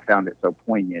why I found it so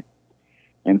poignant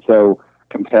and so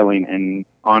compelling and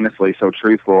honestly so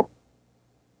truthful,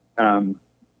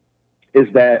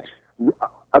 is that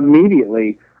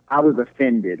immediately I was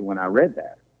offended when I read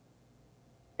that.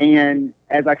 And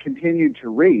as I continued to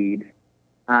read,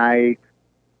 I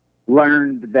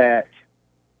learned that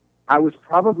I was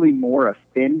probably more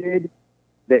offended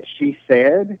that she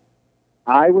said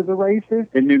I was a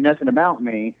racist and knew nothing about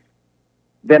me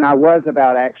than I was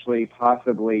about actually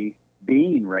possibly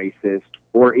being racist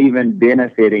or even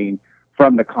benefiting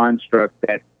from the construct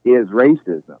that is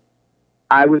racism.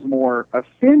 I was more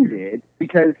offended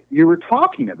because you were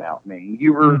talking about me.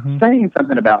 You were saying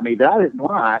something about me that I didn't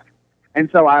like. And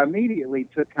so I immediately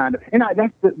took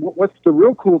what's the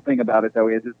real cool thing about it, though,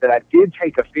 is that I did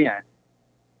take offense,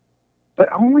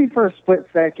 but only for a split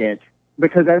second,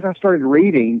 because as I started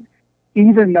reading,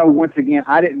 even though, once again,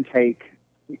 I'll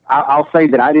say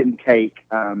that I didn't take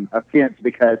offense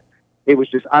because it was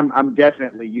just, I'm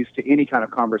definitely used to any kind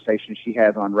of conversation she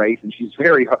has on race, and she's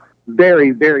very,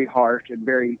 very, very harsh and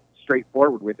very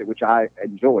straightforward with it, which I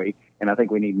enjoy, and I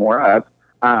think we need more of.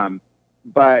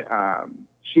 But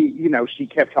she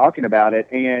kept talking about it,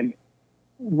 and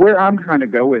where I'm trying to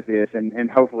go with this,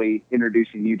 and hopefully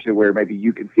introducing you to where maybe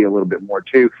you can see a little bit more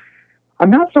too. I'm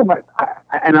not so much,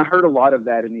 and I heard a lot of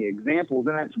that in the examples,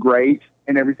 and that's great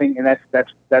and everything, and that's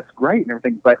great and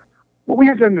everything. But what we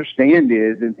have to understand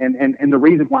is, and the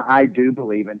reason why I do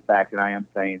believe, in fact, and I am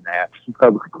saying that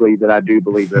publicly, that I do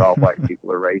believe that all white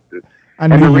people are racist.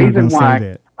 And the reason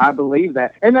why I believe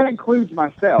that, and that includes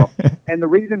myself, and the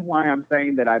reason why I'm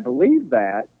saying that I believe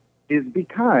that is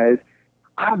because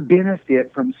I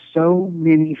benefit from so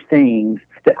many things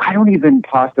that I don't even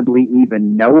possibly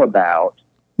even know about.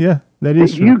 Yeah, that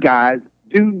is true. You guys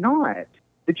do not.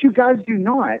 That you guys do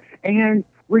not. And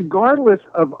regardless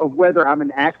of whether I'm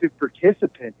an active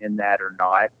participant in that or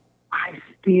not, I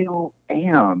still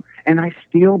am. And I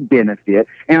still benefit.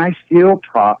 And I still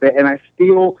profit. And I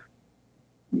still,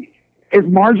 as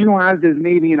marginalized as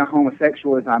me being a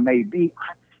homosexual as I may be,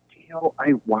 I'm still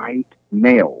a white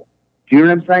male. Do you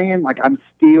know what I'm saying? Like, I'm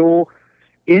still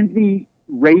in the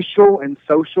racial and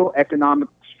social economic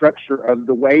structure of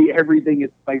the way everything is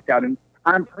placed out. And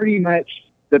I'm pretty much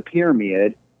the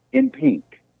pyramid in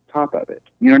pink, top of it.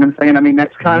 You know what I'm saying?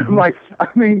 That's kind of like,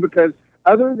 because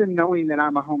other than knowing that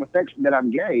I'm a homosexual, that I'm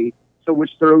gay, so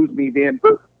which throws me then,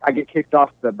 I get kicked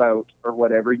off the boat or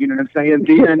whatever, you know what I'm saying?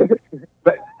 Then,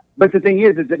 but the thing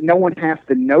is that no one has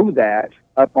to know that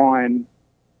upon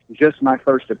just my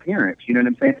first appearance, you know what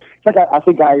I'm saying? It's like I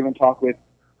think I even talked with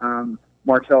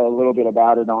Martell a little bit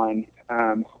about it on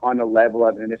a level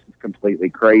of, and this is completely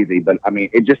crazy, but I mean,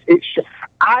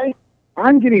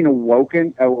 I'm getting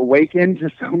awakened to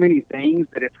so many things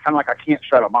that it's kind of like I can't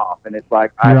shut them off, and it's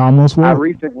like You're almost woke. I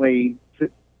recently,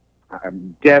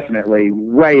 I'm definitely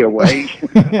way awake.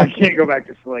 I can't go back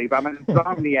to sleep. I'm an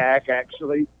insomniac,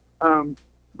 actually. No,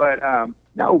 but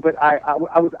I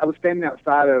was standing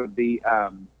outside of the.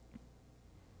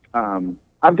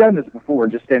 I've done this before,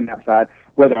 just standing outside,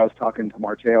 whether I was talking to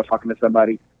Martell, talking to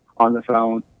somebody on the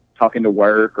phone, talking to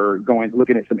work, or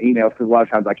looking at some emails, because a lot of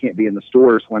times I can't be in the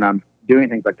stores when I'm doing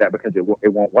things like that because it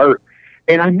won't work.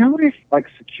 And I noticed like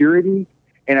security,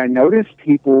 and I noticed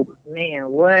people. Man,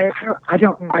 what? I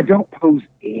don't pose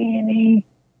any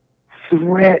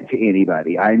threat to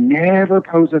anybody. I never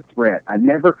pose a threat.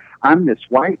 I'm this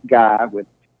white guy with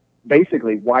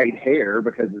basically white hair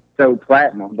because it's so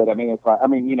platinum. But I mean, it's like,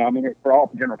 for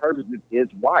all general purposes, it is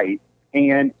white,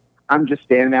 and I'm just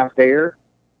standing out there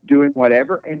doing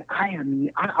whatever. And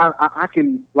I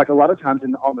can, like, a lot of times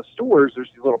on the stores,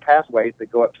 there's these little pathways that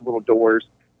go up to little doors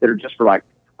that are just for like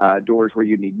doors where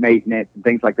you need maintenance and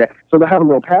things like that. So they have a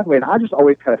little pathway, and I just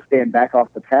always kind of stand back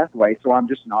off the pathway, so I'm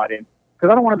just not in,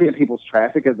 because I don't want to be in people's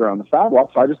traffic as they're on the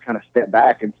sidewalk. So I just kind of step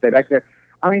back and stay back there.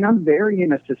 I mean, I'm very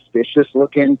in a suspicious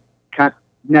looking kind.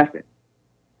 Nothing,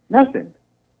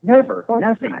 never,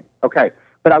 nothing. Okay,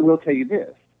 but I will tell you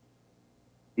this.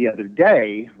 The other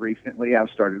day, recently, I've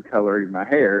started coloring my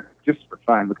hair just for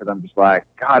fun because I'm just like,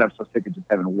 God, I'm so sick of just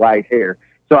having white hair.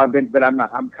 So I'm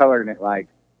coloring it like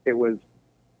it was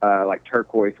like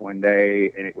turquoise one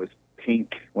day, and it was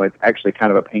pink. Well, it's actually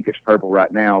kind of a pinkish purple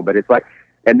right now, but it's like,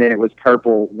 and then it was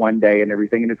purple one day and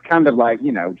everything. And it's kind of like,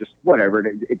 just whatever.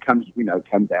 It comes,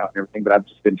 comes out and everything. But I've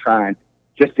just been trying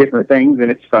just different things, and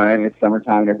it's fun. It's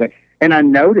summertime and everything. And I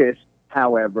noticed,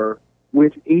 however,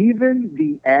 with even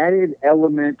the added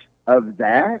element of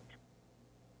that,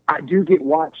 I do get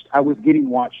watched. I was getting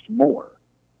watched more.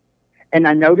 And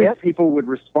I noticed people would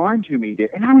respond to me.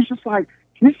 And I was just like,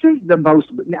 this is the most,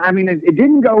 I mean, it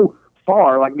didn't go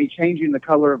far, like me changing the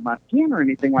color of my skin or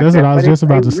anything like that. That's what I was just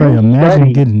about to say.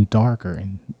 Imagine getting darker.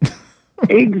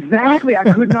 Exactly.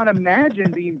 I could not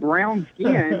imagine being brown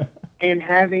skin and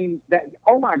having that.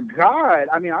 Oh, my God.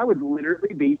 I mean, I would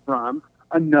literally be from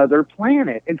another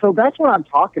planet. And so that's what I'm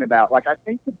talking about. Like, I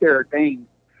think that there are things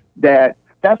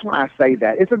that's when I say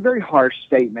that. It's a very harsh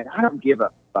statement. I don't give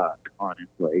a fuck,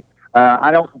 honestly.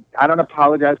 I don't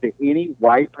apologize to any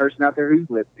white person out there who's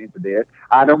listening to this.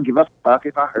 I don't give a fuck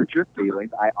if I hurt your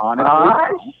feelings. I honestly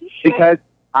don't, because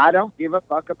I don't give a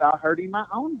fuck about hurting my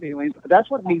own feelings. That's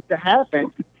what needs to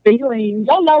happen. Feelings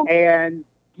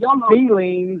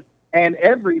and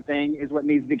everything is what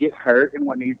needs to get hurt and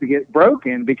what needs to get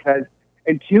broken, because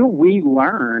until we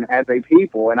learn as a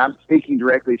people, and I'm speaking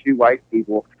directly to white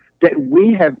people, that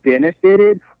we have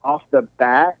benefited off the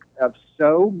back of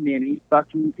so many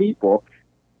fucking people,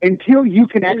 until you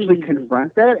can actually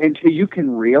confront that, until you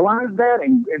can realize that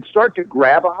and start to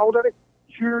grab a hold of it,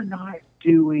 you're not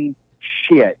doing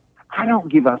shit. I don't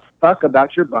give a fuck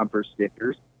about your bumper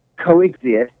stickers,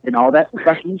 coexist, and all that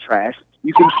fucking trash.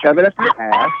 You can shove it up your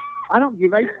ass. I don't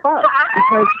give a fuck,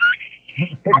 because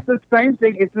it's the same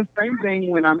thing. It's the same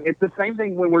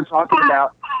thing when we're talking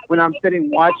about, when I'm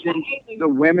sitting watching the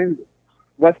women's.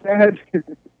 What's that?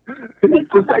 It's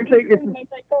the same thing.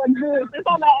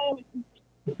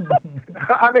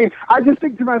 I mean, I just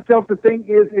think to myself, the thing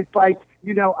is, it's like,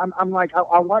 I'm like,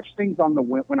 I watch things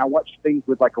when I watch things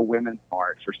with like a women's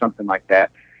march or something like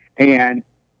that, and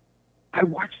I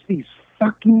watch these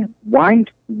fucking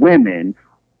white women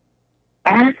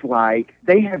act like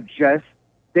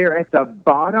they're at the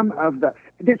bottom of the.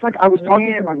 It's like I was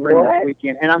talking to my friend this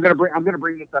weekend, and I'm gonna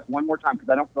bring this up one more time because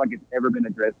I don't feel like it's ever been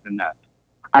addressed enough.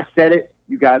 I said it.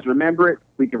 You guys remember it.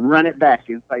 We can run it back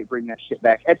and say, bring that shit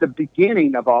back. At the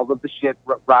beginning of all of the shit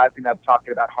rising up,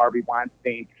 talking about Harvey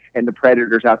Weinstein and the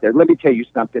predators out there. Let me tell you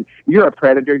something. You're a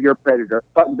predator. You're a predator.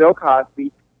 Fuck Bill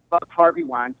Cosby. Fuck Harvey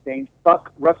Weinstein.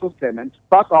 Fuck Russell Simmons.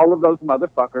 Fuck all of those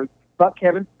motherfuckers. Fuck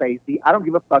Kevin Spacey. I don't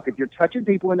give a fuck if you're touching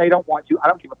people and they don't want you. I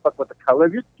don't give a fuck what the color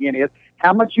of your skin is,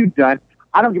 how much you've done.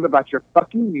 I don't give about your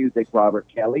fucking music, Robert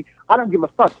Kelly. I don't give a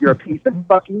fuck. You're a piece of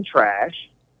fucking trash.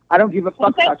 I don't give a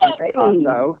fuck about your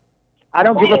Picasso. I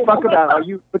don't give a fuck about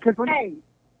you, because go ahead.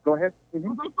 Well,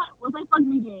 they fuck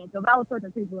me then, because I was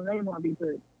touching people and they didn't want to be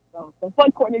touched. So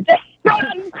fuck Courtney Jackson.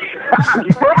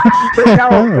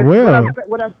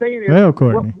 What I'm saying is, well,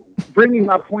 Courtney. Bringing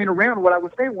my point around, what I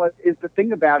was saying is the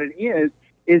thing about it is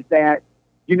that,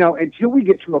 you know, until we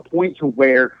get to a point to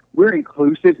where we're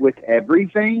inclusive with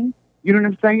everything, you know what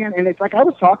I'm saying? And it's like, I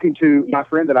was talking to my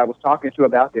friend that I was talking to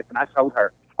about this, and I told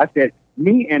her, I said,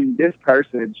 me and this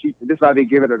person, this might be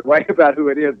giving it away about who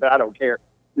it is, but I don't care.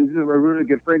 This is a really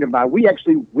good friend of mine. We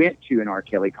actually went to an R.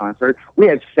 Kelly concert. We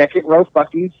had second row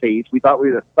fucking seats. We thought we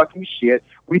were the fucking shit.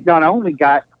 We not only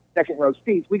got second row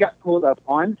seats, we got pulled up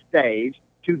on stage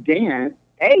to dance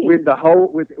with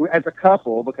as a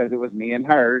couple, because it was me and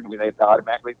her. They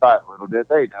automatically thought, little did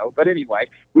they know. But anyway,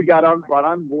 we brought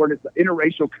on board as an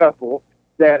interracial couple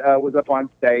that was up on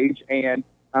stage, and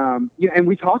you know, and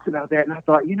we talked about that. And I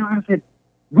thought, you know, I said,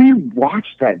 we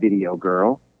watched that video,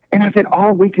 girl. And I said,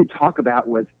 all we could talk about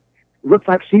was, looks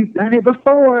like she's done it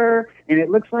before, and it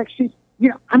looks like she's, you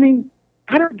know, I mean,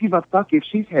 I don't give a fuck if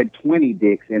she's had 20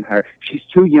 dicks in her. She's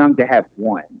too young to have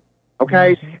one,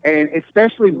 okay? Mm-hmm. And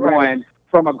especially one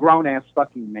from a grown-ass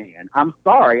fucking man. I'm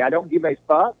sorry, I don't give a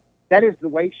fuck. That is the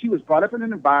way she was brought up in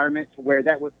an environment to where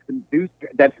that was conducive,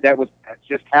 that's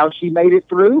just how she made it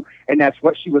through, and that's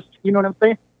what she was, you know what I'm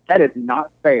saying? That is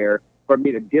not fair for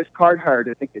me to discard her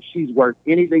to think that she's worth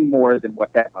anything more than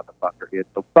what that motherfucker is.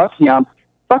 So fuck him,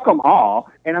 fuck them all.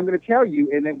 And I'm going to tell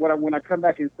you, and then when I come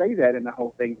back and say that, and the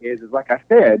whole thing is like I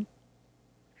said,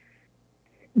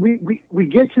 we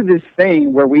get to this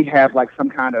thing where we have like some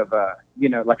kind of, you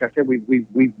know, like I said,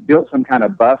 we've built some kind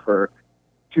of buffer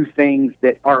to things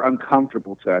that are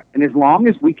uncomfortable to us. And as long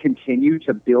as we continue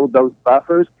to build those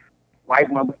buffers, white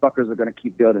motherfuckers are going to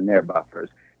keep building their buffers.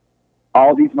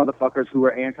 All these motherfuckers who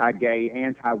are anti-gay,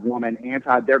 anti-woman,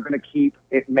 they're going to keep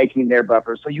making their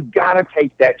buffers. So you got to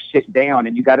take that shit down,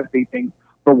 and you got to see things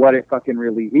for what it fucking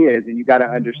really is. And you got to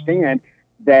understand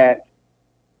that,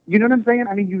 you know what I'm saying?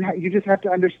 I mean, you just have to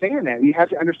understand that. You have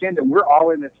to understand that we're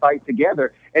all in this fight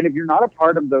together. And if you're not a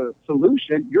part of the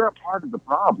solution, you're a part of the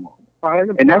problem.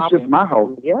 And that's just my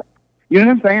whole, you know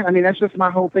what I'm saying? I mean, that's just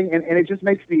my whole thing. And it just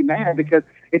makes me mad because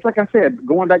it's like I said,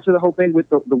 going back to the whole thing with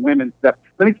the women stuff.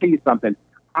 Let me tell you something.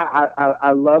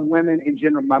 I love women in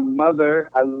general. My mother,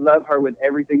 I love her with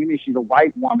everything in me. She's a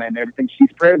white woman and everything.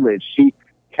 She's privileged. She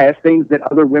has things that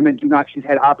other women do not. She's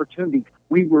had opportunities.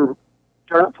 We were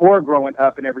poor growing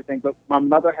up and everything, but my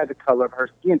mother had the color of her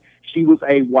skin. She was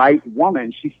a white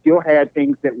woman. She still had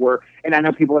things that were, and I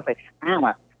know people will say, I'm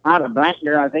a black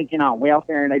girl thinking on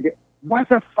welfare, and they do.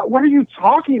 What are you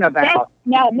talking about?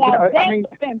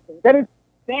 That is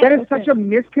such a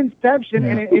misconception.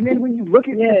 Yeah. And then when you look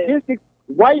at statistics,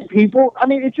 white people, I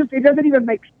mean, it doesn't even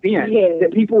make sense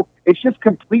that people, it's just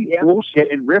complete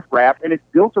bullshit and riffraff, and it's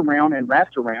built around and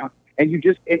wrapped around, and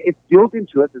it's built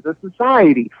into us as a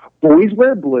society. Boys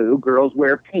wear blue, girls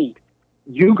wear pink.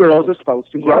 You girls are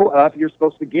supposed to grow up, you're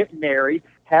supposed to get married,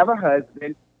 have a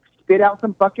husband, spit out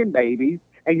some fucking babies,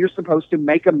 and you're supposed to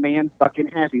make a man fucking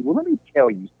happy. Well, let me tell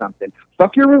you something.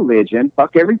 Fuck your religion.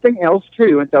 Fuck everything else,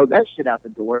 too, and throw that shit out the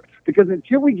door. Because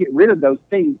until we get rid of those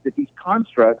things, that these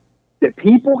constructs that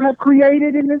people have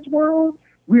created in this world,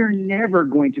 we're never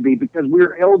going to be, because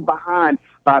we're held behind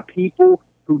by people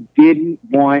who didn't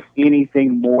want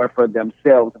anything more for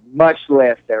themselves, much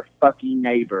less their fucking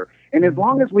neighbor. And as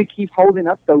long as we keep holding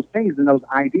up those things and those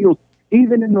ideals,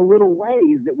 even in the little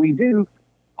ways that we do,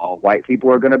 all white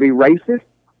people are going to be racist.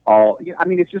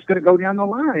 It's just going to go down the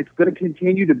line. It's going to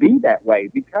continue to be that way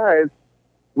because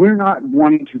we're not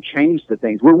wanting to change the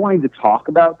things. We're wanting to talk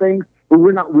about things, but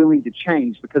we're not willing to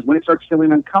change, because when it starts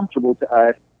feeling uncomfortable to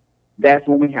us, that's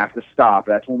when we have to stop.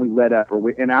 That's when we let up.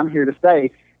 And I'm here to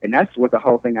say, and that's what the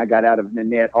whole thing I got out of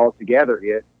Nanette altogether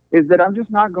is that I'm just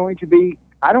not going to be,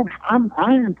 I'm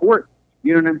important.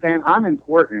 You know what I'm saying? I'm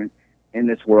important in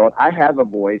this world. I have a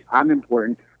voice. I'm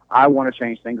important. I want to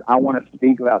change things. I want to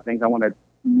speak about things. I want to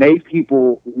make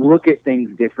people look at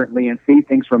things differently and see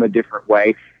things from a different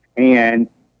way. And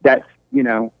that's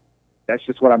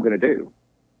just what I'm going to do.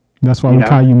 That's why we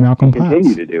call you Malcolm Potts.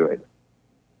 Continue to do it.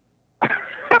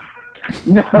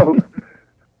 No.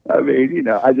 I mean,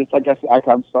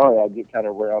 I'm sorry I get kind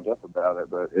of riled up about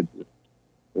it, but it's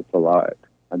a lot.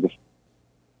 I don't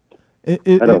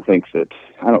think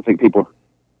people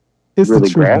really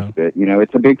grasp it.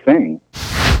 It's a big thing.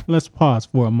 Let's pause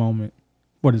for a moment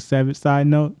for the Savage Side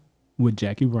Note with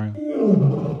Jackie Brown.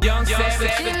 Young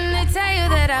Savage. Didn't they tell you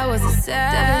that I was a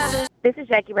savage? This is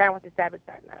Jackie Brown with the Savage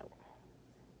Side Note.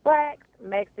 Blacks,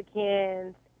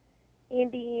 Mexicans,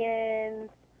 Indians,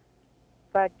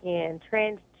 fucking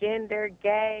transgender,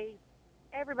 gay,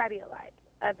 everybody alike.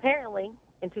 Apparently,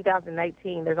 in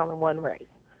 2019, there's only one race,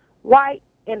 white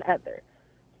and other.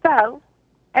 So,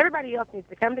 Everybody else needs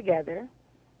to come together,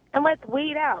 and let's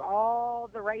weed out all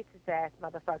the racist-ass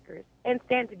motherfuckers and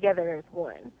stand together as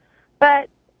one. But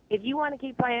if you want to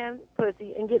keep playing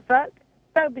pussy and get fucked,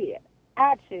 so be it.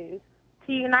 I choose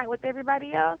to unite with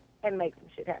everybody else and make some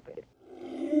shit happen.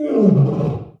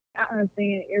 I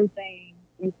understand everything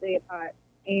you said, Pot,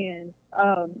 and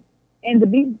to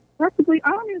be perfectly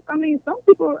honest, I mean, some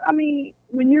people, I mean,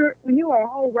 when you are a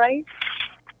whole race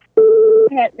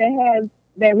that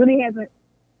really hasn't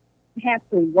had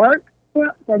to work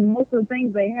for most of the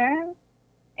things they have,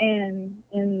 and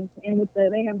with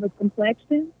they have the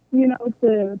complexion, you know,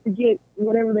 to get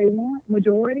whatever they want,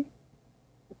 majority.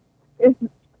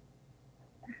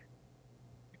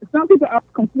 Some people are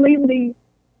completely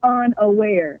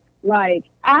unaware. Like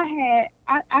I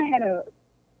had a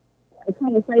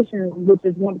conversation with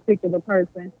this one particular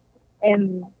person,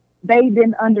 and they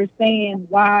didn't understand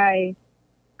why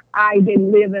I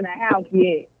didn't live in a house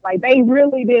yet. Like they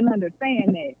really didn't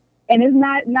understand that. And it's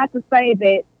not to say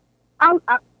that I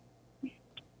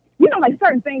you know, like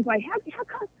certain things like how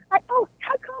come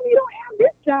you don't have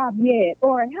this job yet,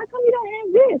 or how come you don't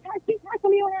have this? How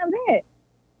come you don't have that?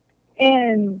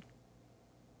 And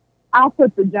I'll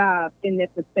put the job in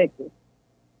that perspective.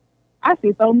 I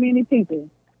see so many people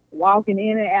walking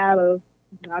in and out of.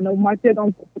 I know Martell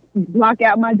don't block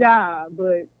out my job,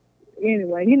 but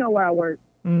anyway, you know where I work.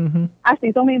 Mm-hmm. I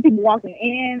see so many people walking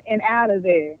in and out of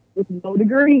there with no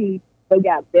degree, but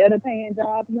got better paying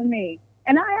jobs than me,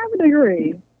 and I have a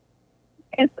degree.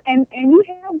 And you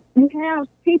have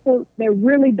people that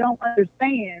really don't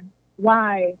understand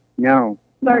why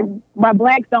why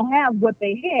blacks don't have what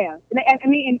they have. I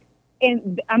mean,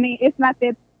 it's not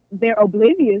that they're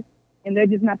oblivious and they're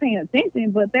just not paying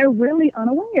attention, but they're really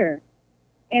unaware.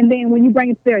 And then when you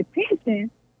bring it to their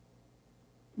attention,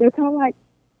 they're kind of like,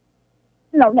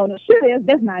 no, sure,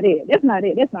 that's not it.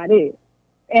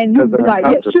 And you be like,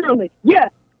 yeah, surely,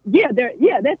 that's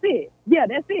it.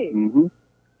 Mm-hmm.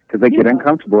 Because they get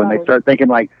uncomfortable and they start thinking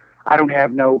like, I don't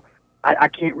have I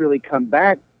can't really come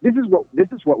back. This is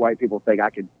what white people think. I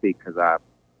can speak because I'm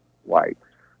white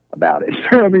about it.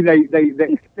 I mean,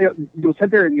 you'll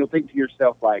sit there and you'll think to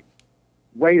yourself like,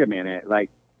 wait a minute, like,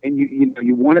 and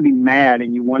you want to be mad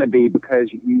and you want to be because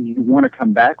you want to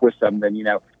come back with something, you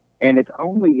know, and it's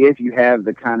only if you have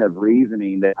the kind of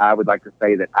reasoning that I would like to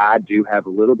say that I do have a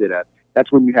little bit of.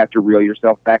 That's when you have to reel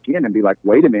yourself back in and be like,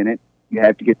 wait a minute. You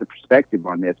have to get the perspective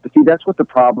on this. But see, that's what the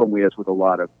problem is with a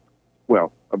lot of,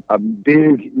 a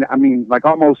big, I mean, like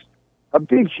almost a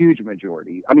big, huge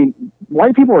majority. I mean,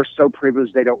 white people are so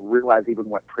privileged they don't realize even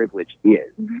what privilege is.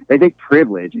 Mm-hmm. They think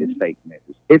privilege is fake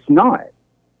news. It's not.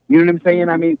 You know what I'm saying?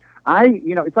 I mean,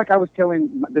 it's like I was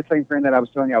telling the same friend that I was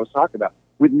telling you I was talking about.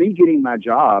 With me getting my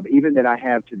job, even that I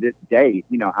have to this day,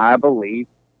 you know, I believe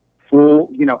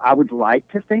I would like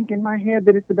to think in my head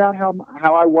that it's about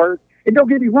how I work. And don't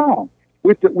get me wrong.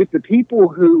 With the people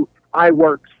who I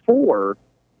worked for,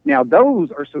 now those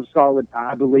are some solid,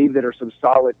 I believe that are some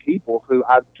solid people who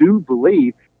I do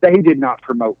believe they did not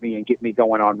promote me and get me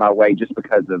going on my way just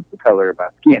because of the color of my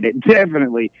skin. It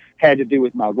definitely had to do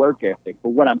with my work ethic. But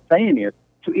what I'm saying is,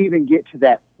 to even get to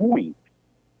that point,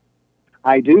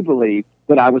 I do believe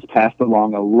that I was passed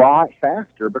along a lot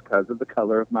faster because of the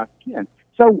color of my skin.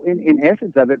 So in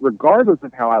essence of it, regardless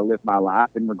of how I live my life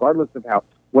and regardless of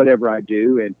whatever I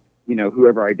do and, you know,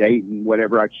 whoever I date and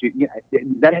whatever I choose,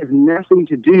 that has nothing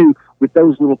to do with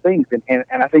those little things. And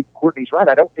I think Courtney's right.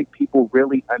 I don't think people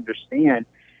really understand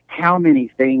how many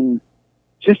things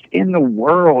just in the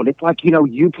world. It's like, you know,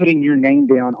 you putting your name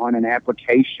down on an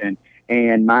application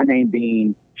and my name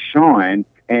being Sean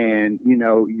and, you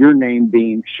know, your name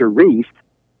being Sharif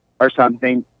or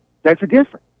something. That's a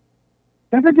difference.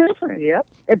 That's a difference. Yep.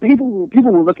 And people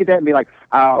will look at that and be like,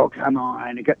 "Oh, come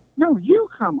on!" No, you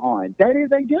come on. That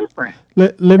is a difference.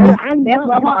 Let me. That's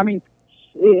why I mean,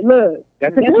 look.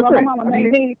 That's why my mama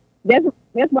named me. That's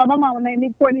why my mama named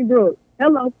me Courtney Brooks.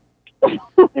 Hello.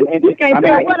 And you can't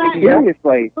say what I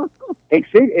seriously.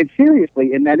 It's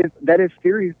seriously, and that is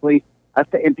seriously.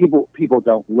 And people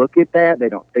don't look at that. They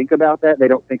don't think about that. They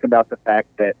don't think about the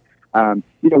fact that.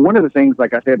 You know, one of the things,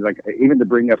 like I said, like even to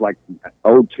bring up like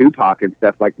old Tupac and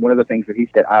stuff, like one of the things that he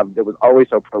said that was always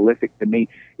so prolific to me,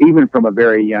 even from a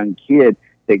very young kid,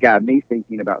 that got me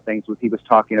thinking about things was he was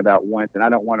talking about once, and I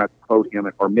don't want to quote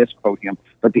him or misquote him,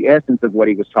 but the essence of what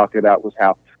he was talking about was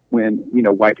how when, you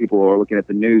know, white people are looking at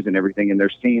the news and everything and they're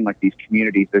seeing like these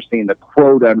communities, they're seeing the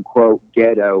quote unquote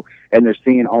ghetto and they're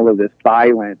seeing all of this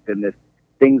violence and this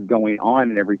things going on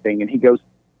and everything. And he goes,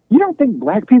 you don't think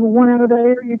black people want out of that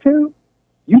area too?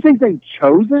 You think they've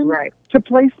chosen to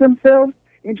place themselves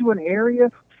into an area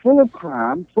full of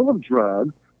crime, full of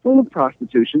drugs, full of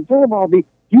prostitution, full of all the.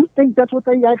 You think that's what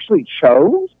they actually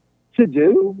chose to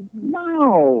do?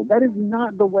 No, that is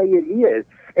not the way it is.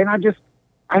 And I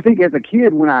think as a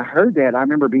kid, when I heard that, I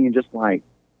remember being just like,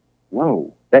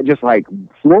 whoa, that just like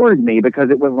floored me, because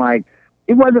it was like,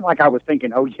 it wasn't like I was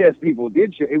thinking, oh yes, people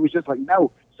did shit. It was just like,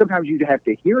 no, sometimes you have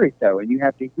to hear it though. And you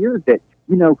have to hear that,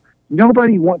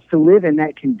 nobody wants to live in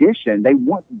that condition. They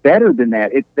want better than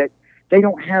that. It's that they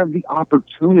don't have the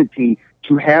opportunity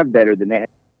to have better than that.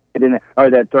 Or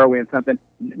that throw in something.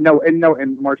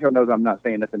 And Martell knows I'm not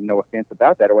saying nothing, no offense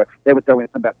about that. Or they would throw in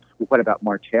something about, well, what about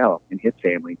Martell and his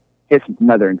family? His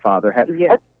mother and father had.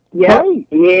 Yeah. Yeah.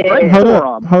 Great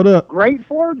Hold up. Great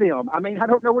for them. I mean, I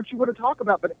don't know what you want to talk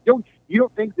about, but you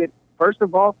don't think that, first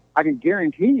of all, I can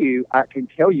guarantee you, I can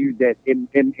tell you that in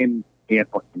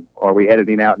are we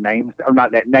editing out names? Or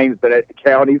not names, but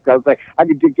counties. I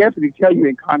can definitely tell you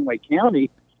in Conway County,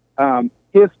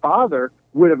 his father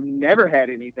would have never had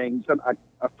anything,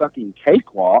 a fucking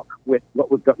cakewalk with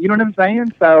what was going. You know what I'm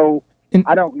saying? So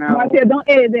I don't know. Martell, don't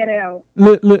edit that out.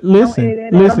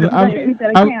 Listen.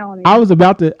 I was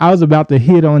about to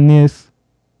hit on this,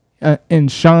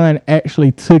 and Sean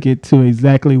actually took it to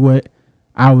exactly what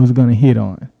I was gonna hit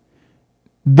on.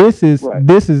 This is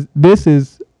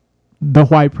the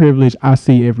white privilege I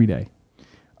see every day.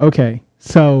 Okay,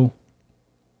 so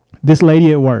this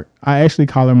lady at work, I actually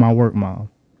call her my work mom.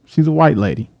 She's a white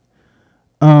lady.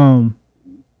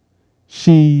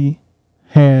 She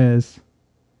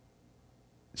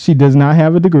does not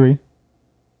have a degree.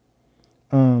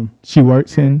 She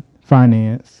works in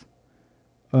finance.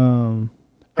 Our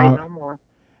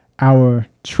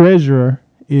treasurer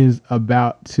is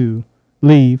about to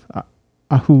leave,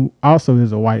 who also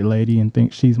is a white lady and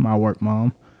thinks she's my work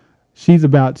mom. She's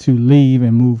about to leave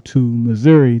and move to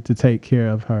Missouri to take care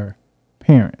of her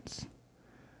parents.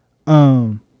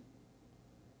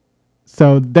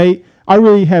 So I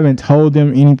really haven't told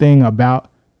them anything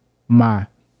about my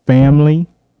family,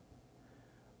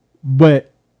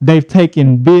 but they've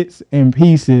taken bits and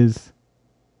pieces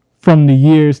from the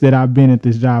years that I've been at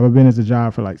this job. I've been at the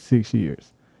job for like 6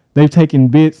 years. They've taken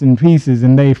bits and pieces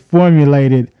and they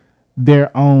formulated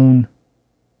their own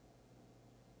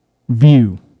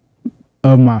view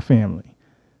of my family.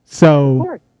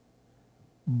 So,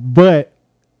 but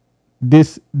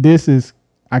this is,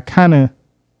 I kind of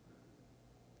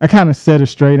set her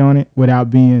straight on it without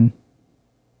being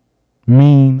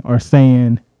mean or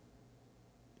saying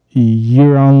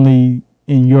you're only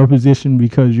in your position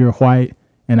because you're white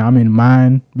and I'm in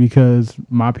mine because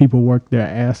my people work their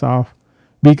ass off.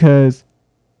 Because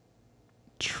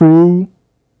true,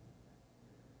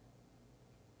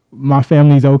 my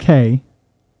family's okay,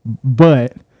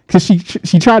 but because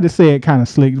she tried to say it kind of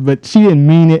slick, but she didn't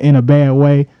mean it in a bad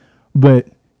way. But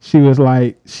she was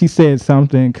like, she said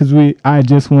something because I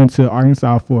just went to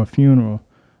Arkansas for a funeral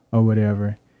or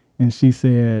whatever, and she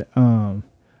said,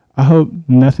 I hope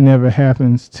nothing ever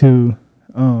happens to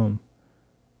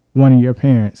one of your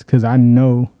parents, because I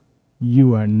know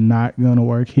you are not gonna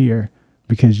work here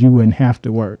because you wouldn't have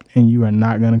to work, and you are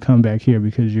not gonna come back here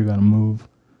because you're gonna move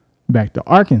back to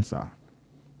Arkansas.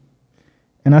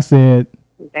 And I said,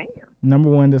 damn. Number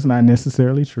one, that's not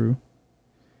necessarily true.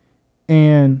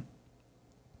 And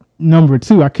number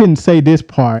two, I couldn't say this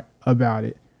part about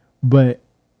it, but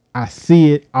I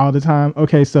see it all the time.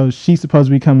 Okay, so she's supposed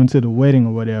to be coming to the wedding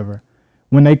or whatever.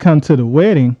 When they come to the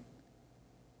wedding,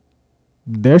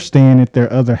 they're staying at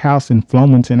their other house in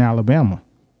Flomaton, Alabama.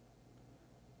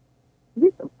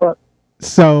 What the fuck?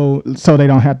 So they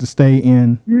don't have to stay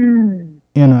in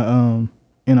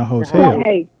a hotel.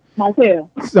 Hey,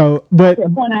 Martell. So, but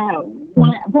point out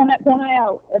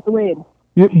at the wedding.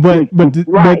 But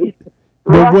Right.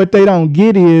 But what they don't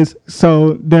get is,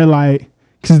 so they're like,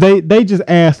 because they just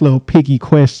ask little picky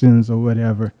questions or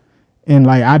whatever, and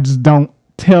like I just don't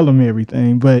tell them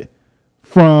everything. But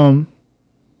from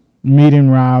meeting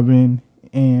Robin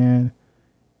and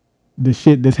the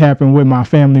shit that's happened with my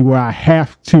family, where I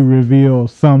have to reveal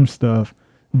some stuff,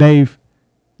 they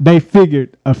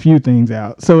figured a few things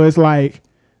out. So it's like,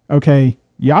 okay,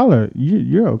 y'all are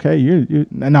you're okay, you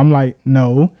and I'm like,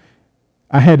 no.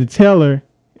 I had to tell her,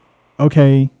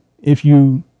 okay, if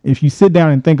you sit down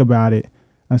and think about it,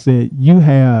 I said, you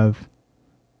have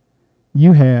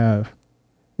an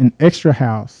extra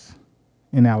house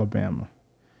in Alabama.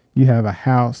 You have a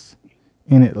house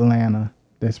in Atlanta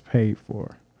that's paid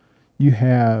for. You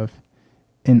have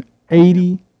an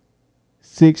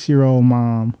 86-year-old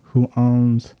mom who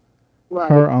owns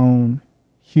her own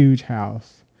huge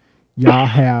house. Y'all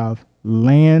have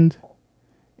land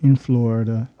in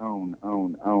Florida. Own.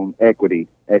 Equity.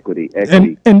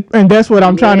 And that's what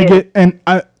I'm trying to get. And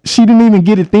she didn't even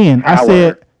get it then. I Power.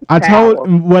 said, I Power.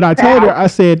 told her, I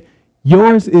said,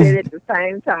 yours Did is, it at the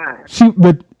same time.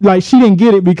 but like, she didn't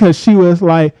get it because she was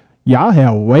like, y'all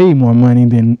have way more money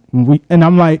than we, and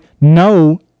I'm like,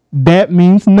 no, that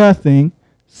means nothing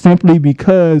simply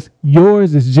because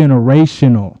yours is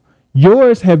generational.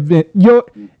 Yours have been,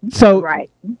 so Right.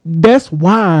 that's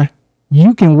why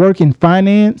you can work in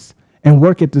finance and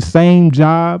work at the same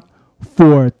job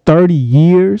for 30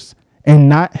 years and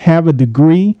not have a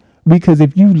degree, because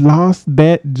if you lost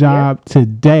that job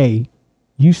today,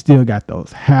 you still got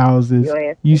those houses, Your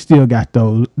ass- you still got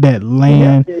that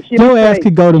land. Yeah, Your ass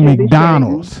could go to she'll be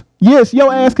McDonald's. Yes,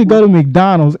 your ass could go to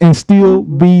McDonald's and still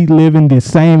be living the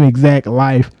same exact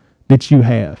life that you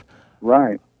have.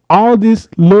 Right. All this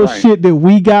little Right. shit that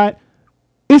we got,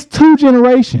 it's 2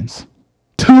 generations.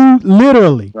 2,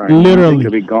 literally. Right. It Literally.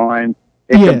 could be gone.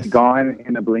 It could Yes. be gone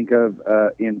in a blink of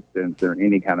instance or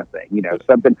any kind of thing. You know,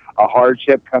 something, a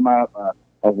hardship come up,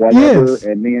 or whatever, Yes.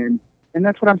 and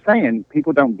that's what I'm saying.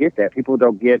 People don't get that. People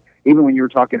don't get, even when you were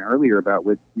talking earlier about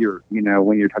with your, you know,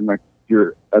 when you're talking about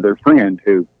your other friend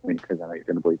who, because I know you're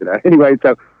going to believe it out anyway.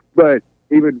 So, but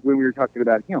even when we were talking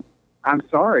about him, I'm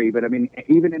sorry, but I mean,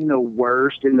 even in the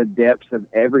worst, in the depths of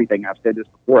everything, I've said this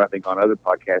before, I think on other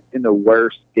podcasts, in the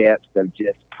worst depths of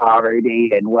just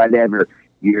poverty and whatever,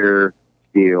 you're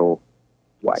still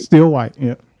white. Still white.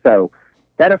 Yeah. So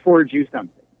that affords you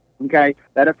something. Okay,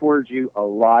 that affords you a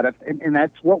lot of, and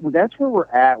that's where we're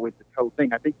at with this whole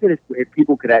thing. I think that if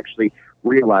people could actually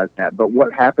realize that, but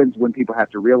what happens when people have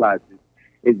to realize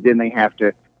is then they have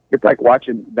to. It's like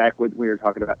watching back when we were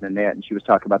talking about Nanette, and she was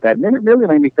talking about that, and then it really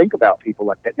made me think about people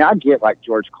like that. Now I get like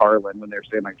George Carlin when they're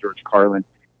saying like George Carlin,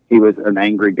 he was an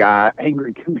angry guy,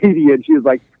 angry comedian. She was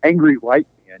like angry white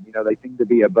men. You know, they seem to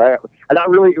be about. And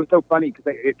it was so funny because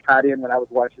it tied in when I was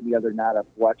watching the other night. I was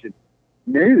watching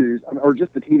news, or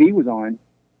just the TV was on,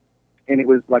 and it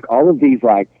was like all of these,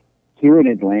 like here in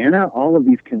Atlanta, all of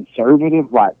these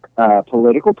conservative like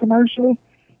political commercials.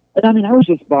 And I mean, I was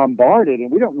just bombarded,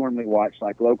 and we don't normally watch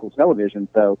like local television,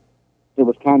 so it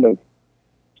was kind of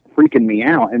freaking me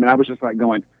out. And I was just like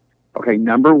going, okay,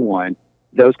 number one,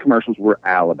 those commercials were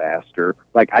alabaster.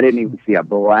 Like I didn't even see a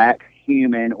black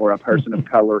human or a person of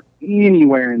color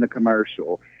anywhere in the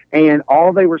commercial. And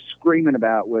all they were screaming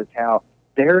about was how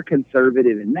they're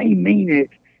conservative and they mean it,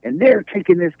 and they're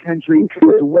taking this country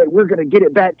away. We're going to get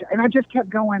it back. And I just kept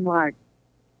going like,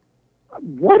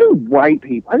 what do white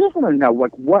people, I just want to know,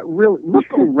 like, what really,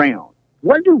 look around.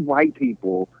 What do white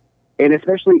people, and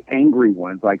especially angry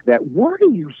ones like that, what are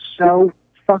you so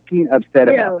fucking upset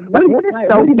about? Like, what is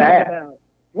so bad?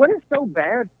 What is so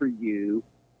bad for you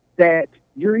that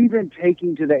you're even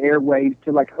taking to the airwaves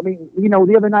to, like, I mean, you know,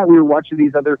 the other night we were watching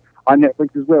these other, on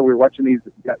Netflix as well, we were watching these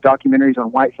documentaries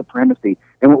on white supremacy.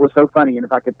 And what was so funny, and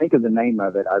if I could think of the name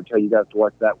of it, I'd tell you guys to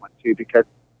watch that one too, because,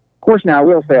 of course, now I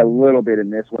will say a little bit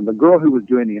in this one. The girl who was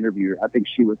doing the interview, I think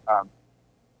she was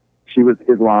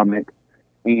Islamic,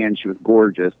 and she was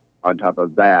gorgeous on top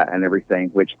of that and everything,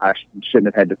 which I shouldn't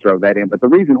have had to throw that in. But the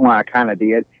reason why I kind of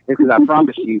did is because I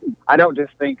promise you, I don't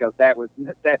just think of that.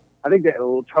 I think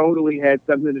that totally had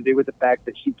something to do with the fact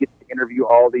that she gets to interview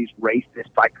all these racist,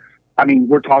 like, I mean,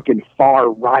 we're talking far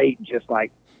right, just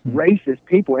like racist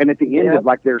people. And at the end of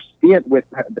like their stint with,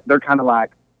 they're kind of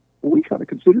like, well, we kind of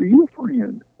consider you a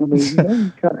friend. I mean, you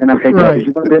know, and I'm thinking,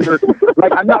 Right.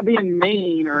 like, I'm not being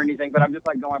mean or anything, but I'm just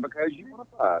like going, because you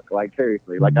want to fuck. Like,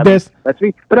 seriously. Like, I mean, That's- that's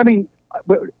me. But I mean,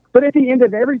 but at the end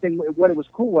of everything, what it was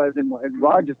cool was, and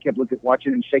Rod just kept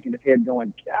watching and shaking his head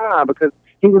going, yeah, because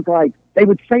he was like, they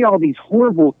would say all these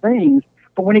horrible things,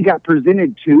 but when he got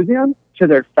presented to them, to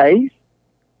their face,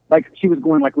 like, she was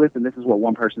going like, listen, this is what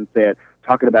one person said,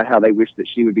 talking about how they wish that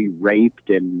she would be raped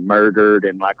and murdered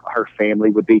and like her family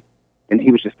would be. And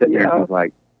he was just sitting there and he was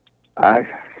like, I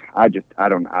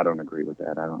don't agree with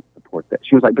that. I don't support that.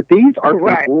 She was like, but these are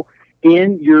people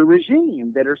in your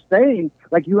regime that are saying,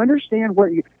 like, you understand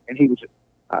what you, and he was just,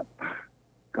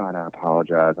 God, I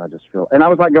apologize. I just feel, and I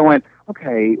was like going,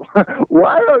 okay,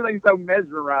 why are they so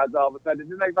mesmerized all of a sudden?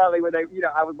 And then they finally, when they, you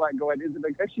know, I was like going, is it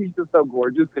because she's just so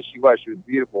gorgeous? Because she was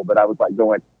beautiful. But I was like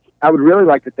going, I would really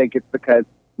like to think it's because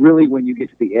really when you get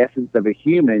to the essence of a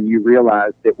human, you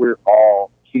realize that we're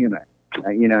all human.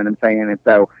 You know what I'm saying? And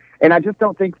so, and I just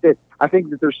don't think that, I think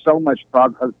that there's so much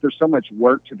there's so much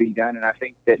work to be done. And I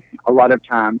think that a lot of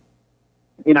times,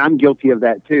 and I'm guilty of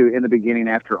that too, in the beginning,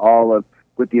 after all of,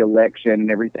 with the election and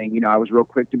everything, you know, I was real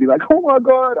quick to be like, oh my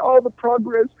God, all the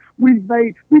progress we've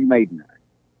made none.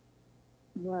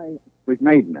 Right. We've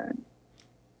made none.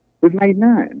 We've made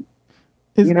none.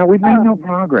 Is- You know, we've made no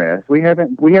progress. We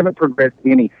haven't progressed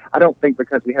any. I don't think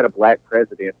because we had a black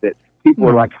president that people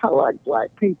are like, I like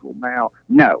black people now.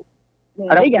 No,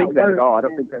 I don't think that at all. I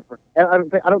don't think that's.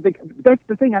 I don't think that's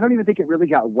the thing. I don't even think it really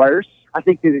got worse. I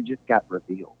think that it just got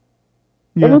revealed,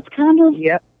 and it's kind of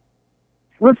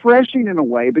refreshing in a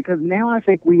way because now I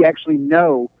think we actually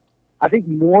know. I think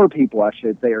more people, I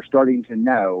should say, are starting to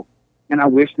know, and I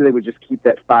wish that they would just keep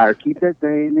that fire, keep that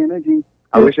same energy.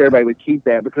 I wish everybody would keep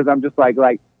that because I'm just like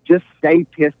just stay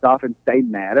pissed off and stay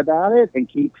mad about it and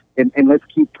keep and let's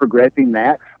keep progressing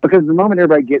that because the moment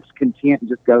everybody gets content and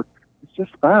just goes, it's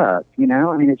just fuck, you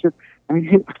know? I mean, it's just, I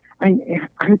mean,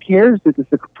 who cares that the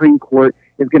Supreme Court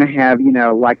is going to have, you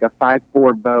know, like a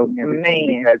 5-4 vote and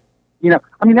everything? Because, you know,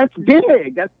 I mean, that's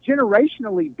big. That's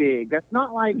generationally big. That's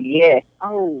not like,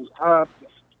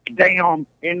 damn,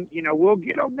 and, you know, we'll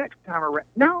get them next time around.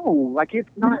 No, like, it's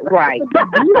not right.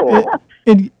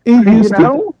 It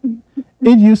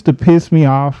used to piss me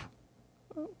off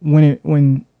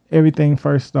when everything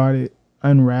first started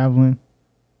unraveling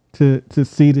to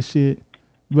see the shit,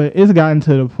 but it's gotten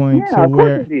to the point to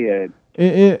where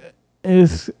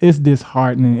it's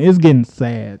disheartening. It's getting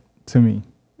sad to me,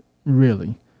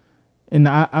 really. And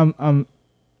I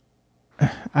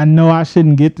know I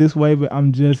shouldn't get this way, but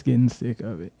I'm just getting sick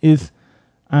of it.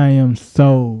 I am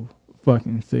so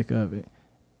fucking sick of it.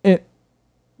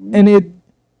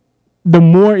 The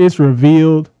more it's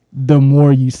revealed, the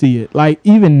more you see it. Like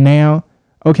even now,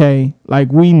 okay,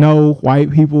 like we know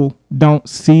white people don't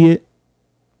see it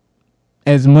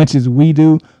as much as we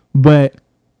do, but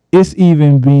it's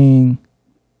even being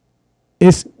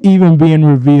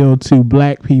revealed to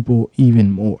black people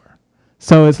even more.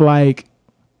 So it's like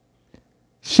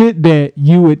shit that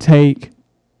you would take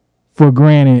for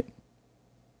granted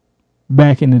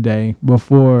back in the day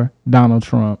before Donald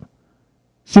Trump.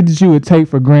 Shit that you would take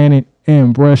for granted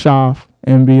and brush off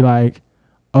and be like,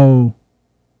 oh,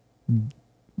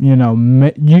 you know,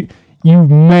 you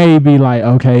may be like,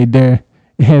 okay,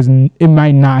 it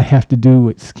might not have to do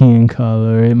with skin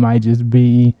color. It might just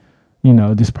be, you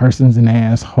know, this person's an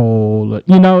asshole,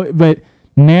 you know. But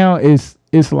now it's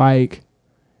like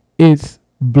it's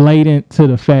blatant to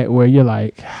the fact where you're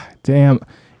like, damn,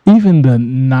 even the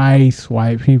nice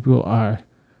white people a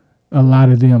lot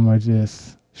of them are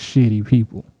just shitty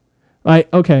people.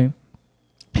 Like, okay,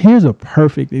 here's a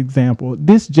perfect example.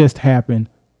 This just happened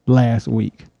last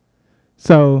week.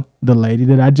 So the lady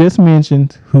that I just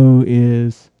mentioned, who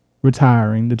is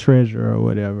retiring, the treasurer or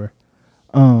whatever,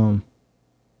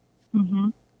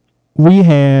 we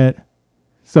had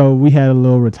a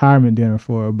little retirement dinner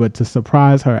for her, but to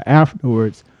surprise her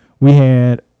afterwards, we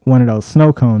had one of those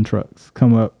snow cone trucks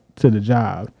come up to the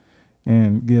job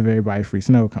and give everybody free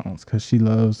snow cones because she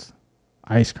loves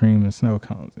ice cream and snow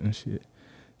cones and shit.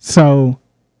 So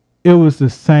it was the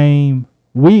same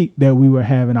week that we were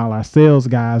having all our sales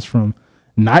guys from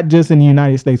not just in the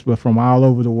United States, but from all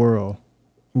over the world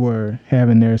were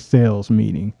having their sales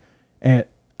meeting at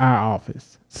our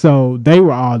office. So they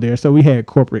were all there. So we had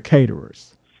corporate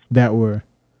caterers that were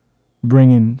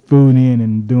bringing food in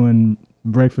and doing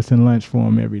breakfast and lunch for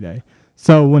them every day.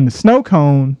 So when the snow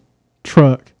cone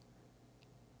truck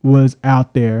was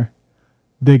out there,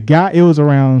 it was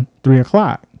around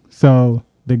 3:00. So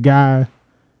the guy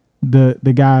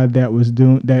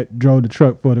that drove the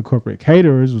truck for the corporate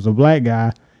caterers was a black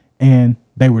guy, and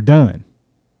they were done.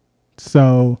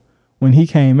 So when he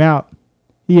came out,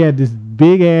 he had this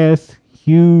big ass,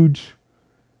 huge,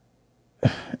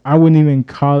 I wouldn't even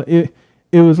call it.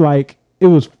 It was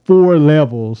 4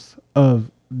 levels of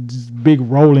this big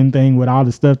rolling thing with all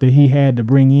the stuff that he had to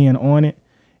bring in on it,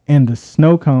 and the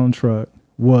snow cone truck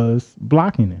was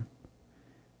blocking him.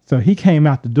 So he came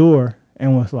out the door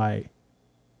and was like,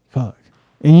 fuck.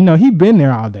 And, you know, he'd been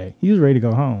there all day. He was ready to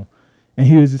go home. And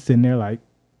he was just sitting there like,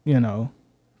 you know,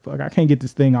 fuck, I can't get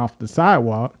this thing off the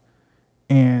sidewalk.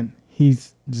 And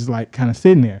he's just like kind of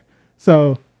sitting there.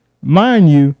 So,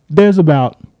 mind you, there's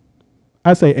about,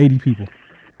 I'd say 80 people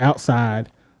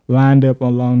outside lined up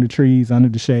along the trees under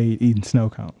the shade eating snow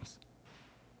cones.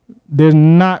 There's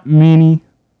not many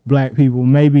black people,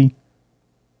 maybe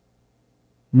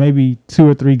 2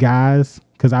 or 3 guys,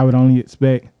 because I would only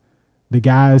expect the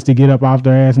guys to get up off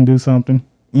their ass and do something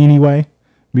anyway,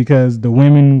 because the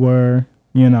women were,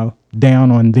 you know,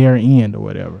 down on their end or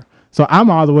whatever. So I'm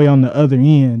all the way on the other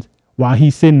end while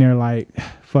he's sitting there like,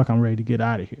 fuck, I'm ready to get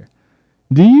out of here.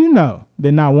 Do you know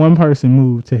that not one person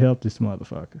moved to help this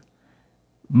motherfucker?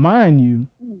 Mind you,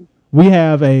 we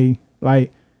have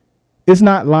it's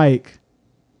not like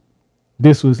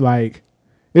this was like,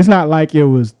 it's not like it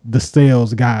was the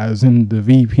sales guys and the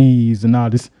VPs and all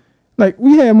this. Like,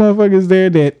 we had motherfuckers there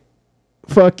that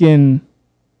fucking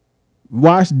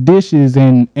wash dishes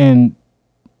and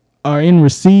are in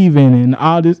receiving and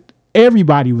all this.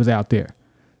 Everybody was out there.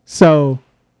 So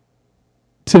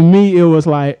to me, it was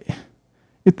like,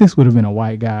 if this would have been a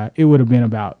white guy, it would have been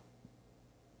about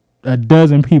a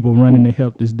dozen people running to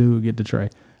help this dude get the tray.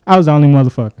 I was the only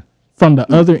motherfucker from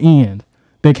the other end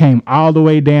that came all the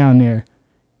way down there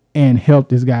and helped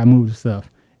this guy move the stuff.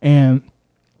 And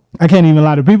I can't even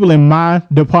lie, the people in my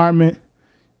department,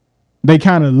 they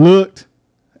kind of looked,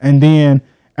 and then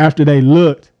after they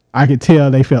looked, I could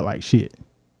tell they felt like shit.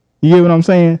 You get what I'm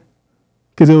saying?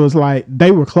 Because it was like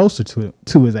they were closer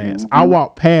to his ass. I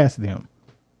walked past them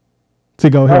to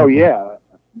go help him. Yeah.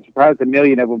 I'm surprised a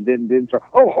million of them didn't start.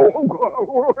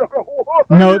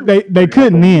 No, they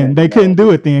couldn't then. They couldn't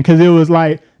do it then because it was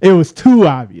like it was too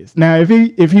obvious. Now if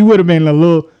he would have been a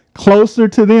little closer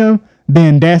to them,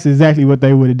 then that's exactly what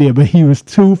they would have did. But he was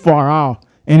too far off,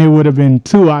 and it would have been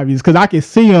too obvious because I could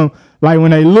see them like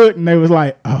when they looked and they was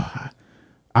like, oh,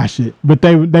 I should. But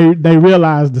they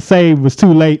realized the save was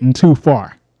too late and too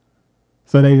far,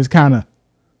 so they just kind of,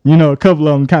 a couple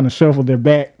of them kind of shuffled their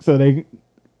back so they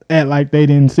act like they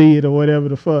didn't see it or whatever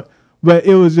the fuck. But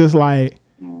it was just like,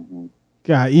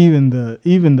 God, even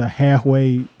the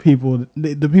halfway people,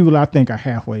 the people I think are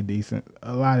halfway decent,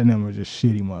 a lot of them are just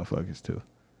shitty motherfuckers too.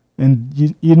 And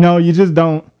you just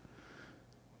don't.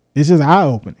 It's just eye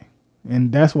opening,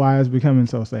 and that's why it's becoming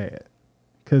so sad.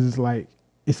 Because it's like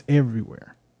it's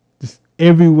everywhere, just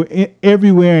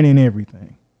everywhere and in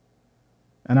everything.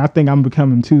 And I think I'm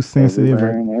becoming too sensitive.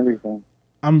 Everywhere and everything.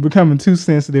 I'm becoming too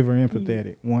sensitive or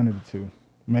empathetic. One of the two.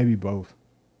 Maybe both.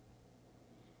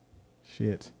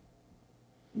 Shit.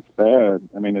 It's bad.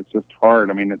 I mean, it's just hard.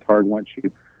 I mean, it's hard once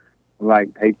you,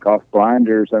 take off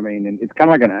blinders. I mean, and it's kind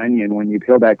of like an onion. When you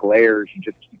peel back layers, you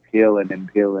just keep peeling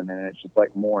and peeling, and it's just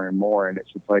like more and more. And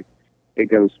it's just like it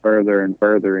goes further and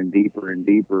further and deeper and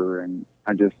deeper. And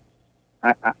I just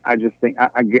think,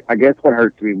 I guess what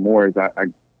hurts me more is I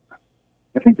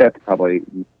think that's probably,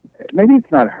 maybe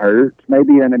it's not hurt,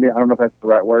 maybe, and I don't know if that's the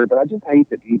right word, but I just hate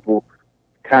that people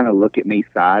kind of look at me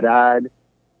side-eyed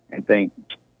and think,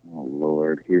 oh,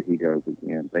 Lord, here he goes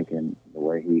again, thinking the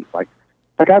way he, like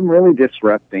I'm really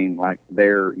disrupting,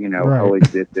 their, right. whole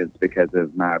existence because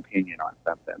of my opinion on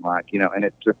something, and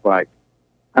it's just like,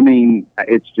 I mean,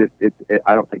 it's just,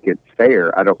 I don't think it's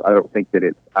fair. I don't think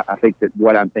that I think that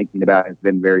what I'm thinking about has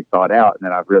been very thought out, and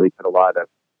that I've really put a lot of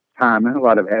time and a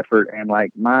lot of effort, and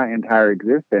my entire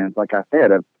existence, like I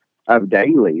said, of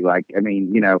daily, I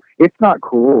mean, it's not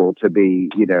cool to be,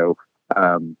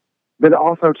 but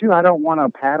also too, I don't want a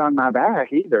pat on my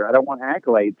back either. I don't want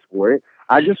accolades for it.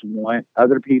 I just want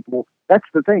other people. That's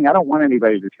the thing. I don't want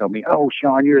anybody to tell me, oh,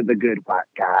 Sean, you're the good white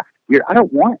guy. I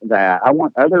don't want that. I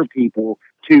want other people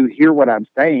to hear what I'm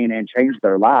saying and change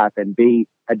their life and be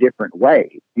a different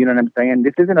way. You know what I'm saying?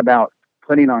 This isn't about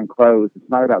putting on clothes. It's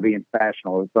not about being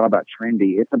fashionable. It's not about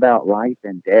trendy. It's about life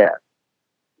and death.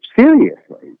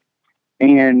 Seriously.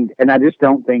 And I just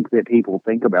don't think that people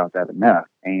think about that enough.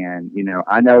 And,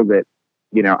 I know that,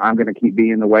 I'm going to keep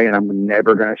being the way, and I'm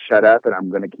never going to shut up, and I'm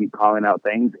going to keep calling out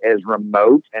things as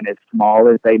remote and as small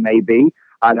as they may be.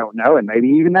 I don't know. And maybe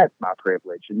even that's my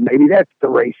privilege. And maybe that's the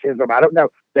racism. I don't know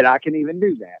that I can even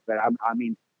do that. But I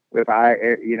mean, if I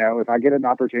get an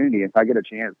opportunity, if I get a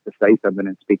chance to say something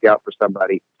and speak out for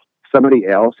somebody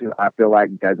else who I feel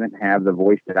like doesn't have the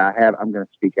voice that I have, I'm going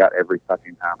to speak out every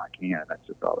fucking time I can. That's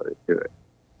just all it is to it.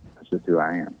 That's just who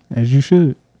I am. As you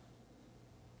should.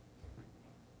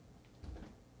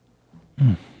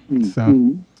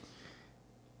 So,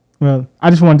 well,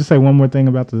 I just wanted to say one more thing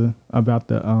about the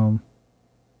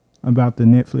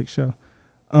Netflix show.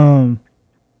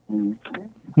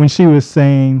 When she was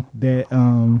saying that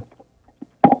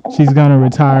she's gonna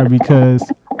retire because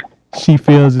she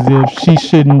feels as if she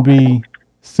shouldn't be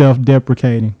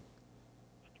self-deprecating,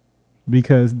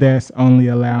 because that's only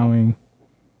allowing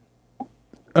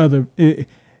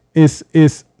it's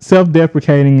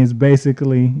self-deprecating is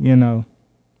basically,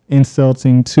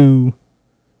 insulting to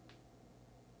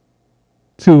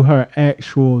her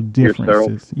actual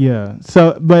differences. Yourself. Yeah.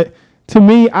 So, but to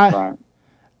me, I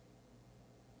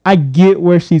get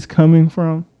where she's coming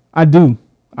from. I do.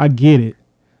 I get it.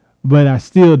 But I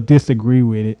still disagree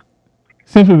with it.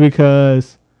 Simply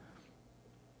because,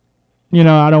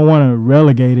 I don't want to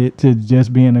relegate it to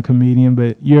just being a comedian,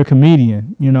 but you're a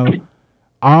comedian.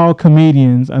 All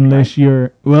comedians, unless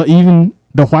even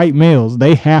the white males,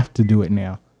 they have to do it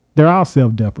now. They're all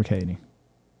self-deprecating.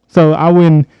 So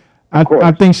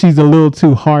I think she's a little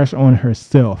too harsh on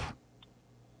herself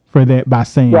for that by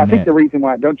saying that. Yeah, I think the reason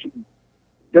why, don't you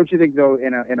think though,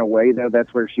 in a way though,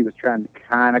 that's where she was trying to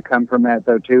kind of come from that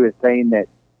though too, is saying that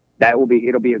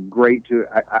it'll be a great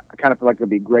I kind of feel like it'll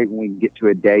be great when we get to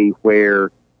a day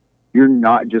where you're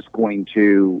not just going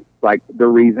to, like, the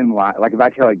reason why, like, if I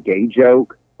tell a gay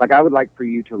joke, like, I would like for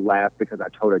you to laugh because I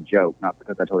told a joke, not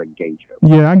because I told a gay joke.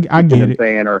 Yeah, I You see get what I'm it.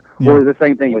 saying? Or Yeah. the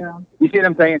same thing with, Yeah. you see what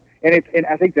I'm saying? And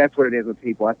I think that's what it is with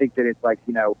people. I think that it's like,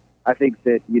 I think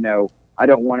that, I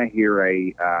don't want to hear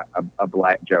a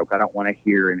black joke. I don't want to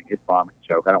hear an Islamic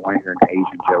joke. I don't want to hear an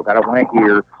Asian joke. I don't want to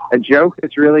hear a joke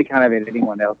that's really kind of at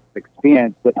anyone else's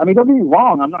expense. But, I mean, don't get me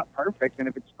wrong. I'm not perfect. And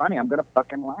if it's funny, I'm going to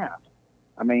fucking laugh.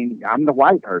 I mean, I'm the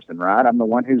white person, right? I'm the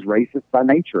one who's racist by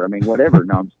nature. I mean, whatever.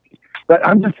 No, but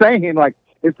I'm just saying, like,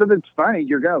 if something's funny,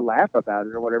 you're going to laugh about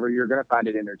it or whatever. You're going to find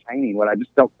it entertaining. What I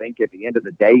just don't think at the end of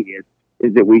the day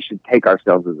is that we should take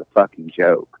ourselves as a fucking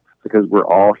joke, because we're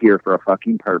all here for a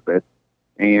fucking purpose,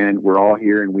 and we're all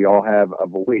here and we all have a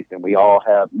voice, and we all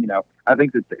have, I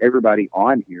think that everybody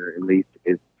on here at least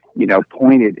is,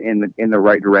 pointed in the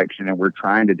right direction, and we're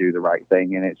trying to do the right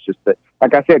thing. And it's just that,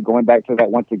 like I said, going back to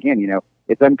that once again,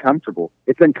 it's uncomfortable.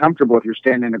 It's uncomfortable if you're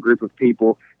standing in a group of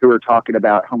people who are talking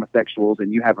about homosexuals,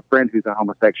 and you have a friend who's a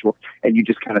homosexual, and you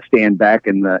just kind of stand back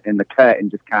in the cut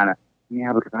and just kind of,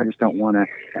 because I just don't want to,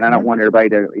 and I don't want everybody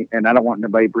to, and I don't want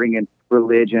anybody bringing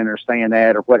religion or saying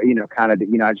that or what, kind of,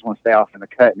 I just want to stay off in the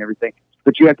cut and everything.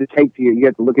 But you have to you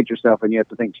have to look at yourself, and you have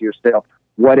to think to yourself,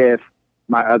 what if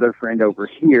my other friend over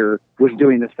here was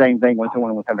doing the same thing when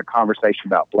someone was having a conversation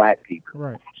about black people?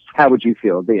 Right. How would you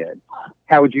feel then?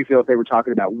 How would you feel if they were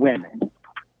talking about women?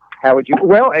 How would you,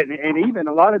 and even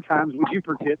a lot of times, would you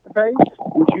participate?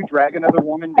 Would you drag another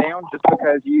woman down just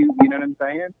because you know what I'm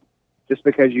saying? Just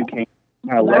because you can't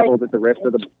level that the rest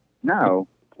of the, no.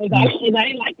 If I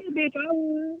ain't like that bitch, I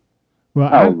would.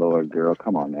 Well, Lord, girl,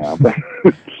 come on now.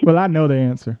 well, I know the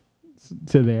answer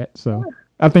to that, so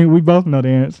I think we both know the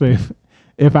answer.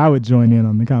 If I would join in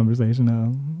on the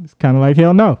conversation, it's kind of like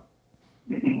hell no.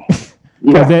 Because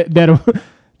Yeah. that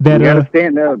You gotta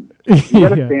stand up. You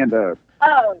gotta stand up.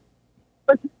 Oh,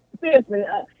 but seriously,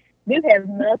 this has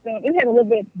nothing. It has a little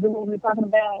bit to do with what we're talking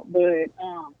about, but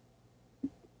I'm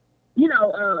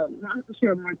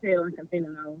sure Martell and Katina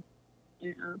know,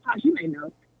 and Posh, you may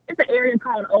know. It's an area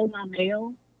called Old Mount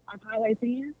Mail on Highway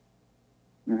 10,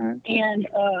 and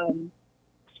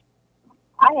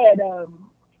I had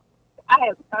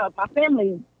my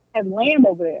family has land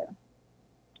over there,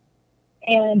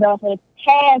 and for the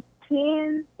past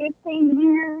 10, 15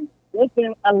 years, it's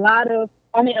been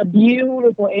a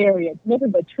beautiful area.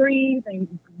 Nothing but trees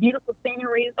and beautiful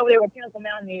scenery. It's over there where Pinnacle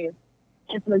Mountain is.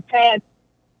 And for the past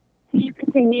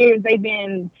 15 years, they've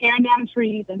been tearing down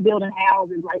trees and building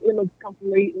houses. Like, it looks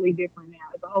completely different now.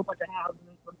 It's a whole bunch of houses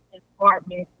and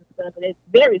apartments and stuff. And it's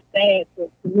very sad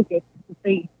to look at, to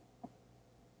see.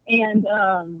 And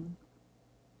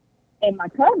my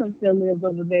cousin still lives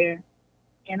over there.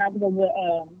 And I was over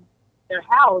their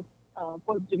house,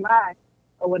 4th of July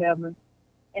or whatever.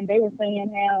 And they were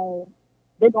saying how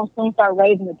they're going to soon start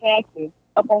raising the taxes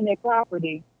up on their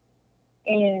property.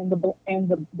 And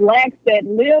the blacks that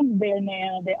live there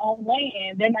now, their own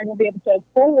land, they're not going to be able to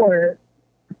afford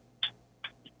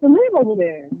to live over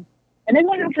there. And they're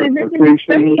going to have to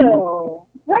eventually sell.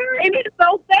 Right? And it's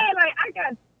so sad. Like, I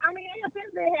have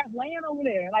friends that have land over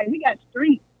there. Like, we got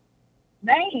street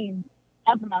names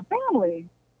after my family.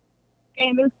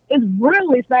 And it's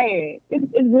really sad.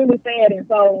 It's really sad. And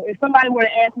so if somebody were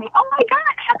to ask me, oh my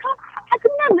God, how come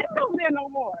you not live over there no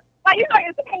more? Like, if somebody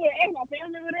were to ask my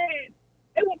family over there,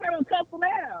 they would probably cuss them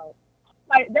out.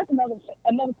 Like, that's another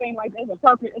thing. Like,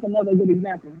 it's another good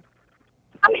example.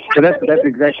 I mean, so that's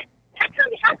exactly. How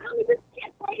come you just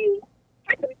can't pay?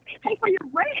 How come you can't pay for your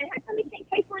rent? How come you can't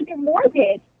pay for your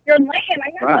mortgage, your land?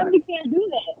 Like, how come you can't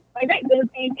do that? Like,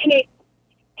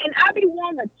 and I be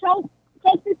wanting to choke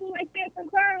people like that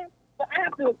sometimes, but I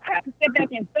have to step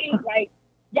back and think, like,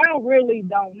 y'all really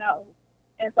don't know,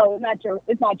 and so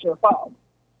it's not your fault.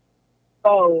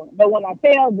 So, but when I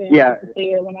tell them,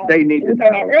 they need to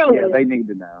know. Earlier, they need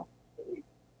to know.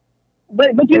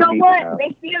 But you know what?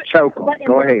 They still choke them.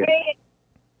 Go ahead.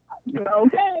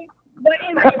 Okay, but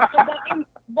in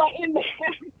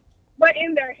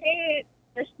their head,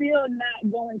 they're still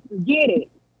not going to get it.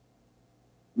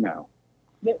 No,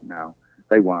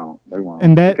 they won't.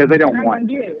 And that, because they don't want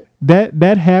to.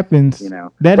 That happens.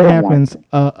 That happens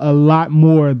a lot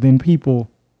more than people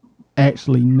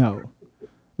actually know.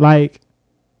 Like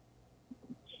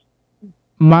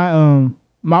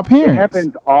my parents. It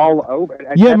happens all over.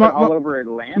 All over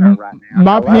Atlanta right now.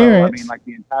 My parents. I mean, like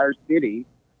the entire city.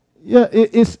 Yeah,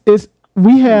 it's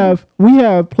we have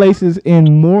places in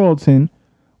Morrilton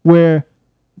where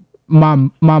my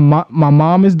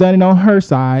mom has done it on her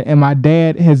side and my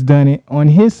dad has done it on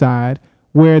his side,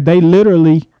 where they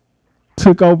literally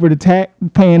took over the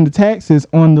paying the taxes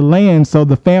on the land so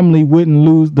the family wouldn't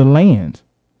lose the land.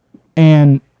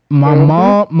 And my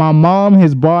mom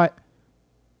has bought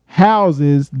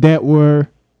houses that were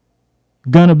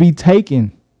gonna be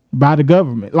taken by the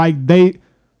government. Like they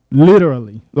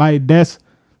literally, like that's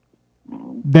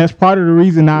part of the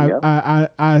reason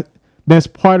I that's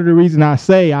part of the reason I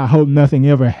say I hope nothing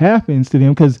ever happens to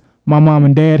them, because my mom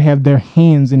and dad have their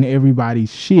hands in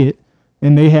everybody's shit,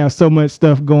 and they have so much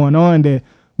stuff going on that,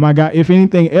 my God, if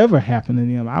anything ever happened to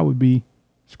them, I would be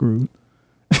screwed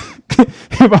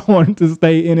if I wanted to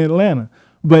stay in Atlanta.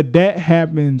 But that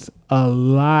happens a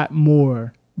lot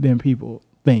more than people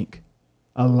think,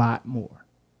 a lot more.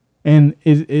 And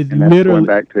it's and that's literally going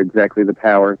back to exactly the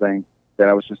power thing that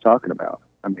I was just talking about.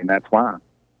 I mean, that's why.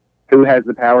 Who has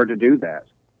the power to do that?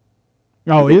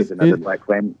 oh, It's another black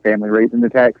family raising the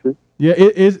taxes. yeah,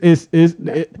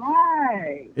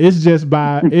 Right. it's just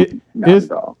by Not it's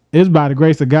at all. it's by the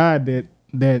grace of God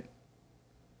that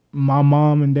my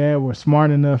mom and dad were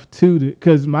smart enough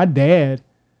because my dad,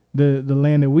 the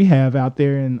land that we have out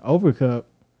there in Overcup,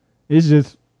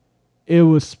 it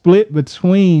was split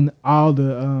between all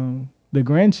the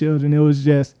grandchildren. It was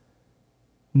just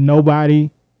nobody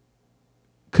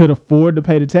could afford to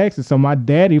pay the taxes. So my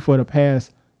daddy, for the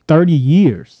past 30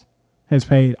 years, has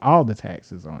paid all the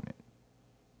taxes on it.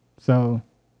 So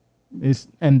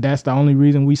and that's the only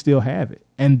reason we still have it.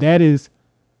 And that is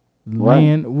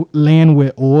land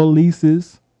with oil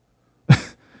leases.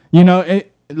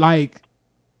 Like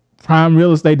prime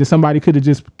real estate that somebody could have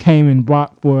just came and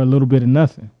bought for a little bit of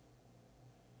nothing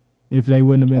if they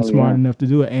wouldn't have been smart enough to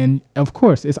do it. And of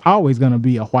course, it's always going to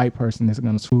be a white person that's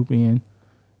going to swoop in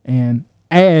and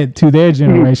add to their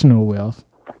generational wealth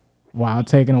while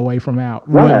taking away from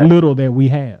what little that we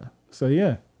have. So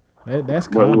yeah, that's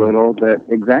common. What little that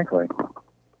exactly.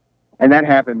 And that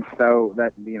happens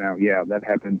that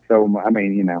happens so much. I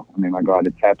mean, my God,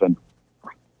 it's happened.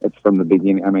 It's from the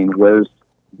beginning. I mean,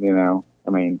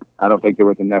 I don't think there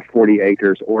was enough 40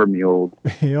 acres or mules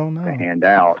Hell no. to hand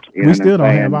out. We still don't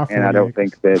have our 40 And I don't acres.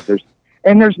 think that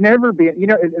there's never been,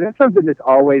 that's something that's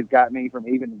always got me from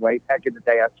even way back in the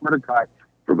day. I swear to God,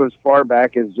 from as far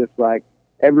back as just like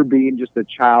ever being just a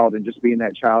child and just being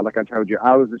that child. Like I told you,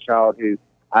 I was a child who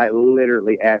I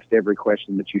literally asked every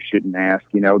question that you shouldn't ask,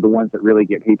 the ones that really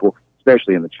get people,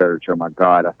 especially in the church. Oh my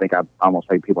God. I think I almost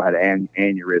think people had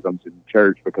aneurysms in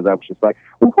church because I was just like,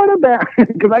 well, what about,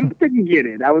 because I didn't get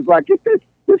it. I was like,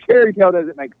 this fairy tale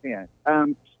doesn't make sense.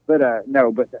 And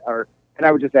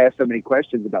I would just ask so many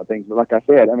questions about things. But like I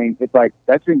said, I mean, it's like,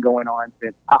 that's been going on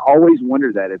since, I always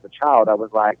wondered that as a child. I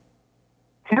was like,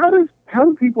 how do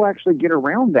people actually get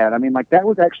around that? I mean, like that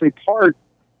was actually part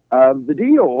of the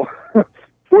deal.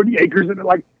 40 acres. And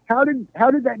like, how did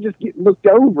that just get looked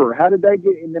over? How did that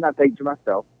get, and then I think to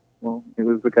myself, well, it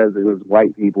was because it was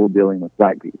white people dealing with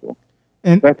black people.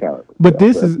 And that's how it was. But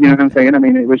this is, you know what I'm saying? I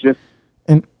mean, it was just,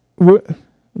 and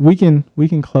we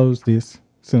can close this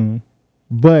soon,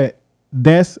 but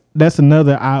that's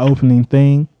another eye-opening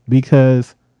thing,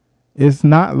 because it's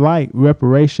not like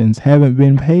reparations haven't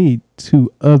been paid to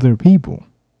other people.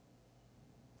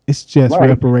 It's just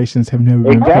reparations have never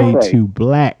been paid to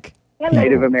black people.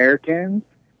 Native Americans.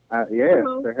 Yes,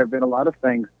 there have been a lot of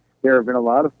things. There's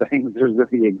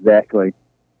really exactly.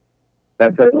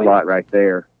 That's a lot right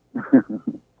there.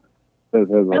 There's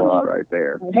a lot right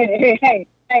there. Hey.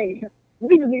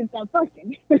 We just need to stop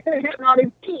fucking. Having all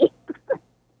these kids.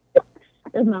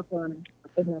 It's not funny.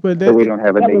 So we don't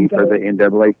have a need for the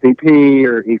NAACP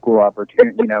or equal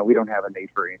opportunity. We don't have a need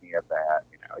for any of that.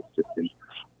 It's just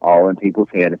all in people's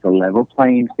head. It's a level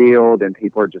playing field, and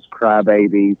people are just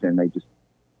crybabies, and it's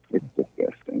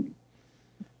disgusting.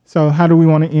 So how do we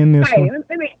want to end this one?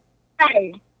 Let me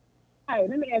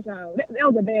ask y'all. That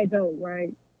was a bad joke,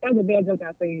 right? That was a bad joke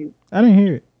I said. I didn't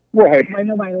hear it. Right. Like,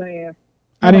 nobody laughed.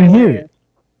 I didn't hear it.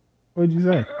 What did you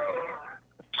say?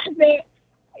 I said,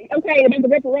 okay, about the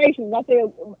reparations. I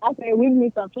said we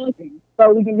need some fucking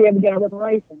so we can be able to get our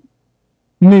reparations.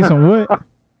 You need some what?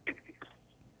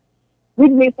 We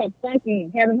just need some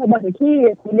fucking having a whole bunch of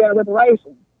kids to get our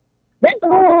reparations. That's the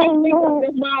only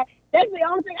thing. That's the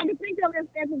only thing I can think of.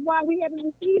 That's why we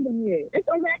haven't received them yet. That's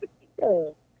the only thing I can think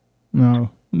of. No,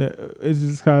 it's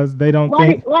just because they don't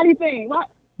think. Why do you think? Why?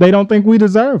 They don't think we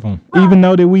deserve them. Well, even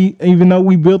though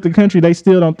we built the country, they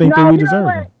still don't think that we deserve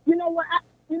them. You know what?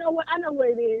 I know what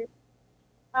it is.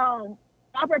 Our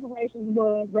reparations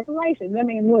was reparations. I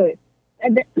mean, what?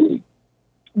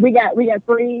 We got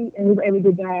free, and we were able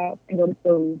to get jobs and go to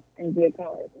school and get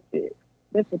cars and shit.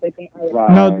 That's what they think.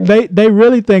 Right. No, they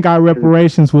really think our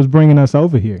reparations was bringing us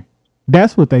over here.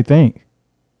 That's what they think.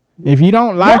 If you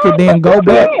don't like it, then go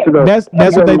back. That's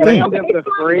what they The think. land of the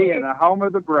free and the home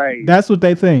of the brave. That's what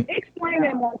they think. Explain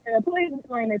that, Marcel. Please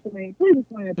explain that to me. Please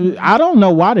explain it to me. I don't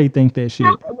know why they think that shit.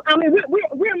 I mean,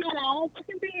 we're not our own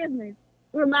fucking business.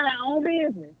 We're not our own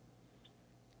business.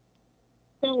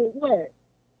 So what?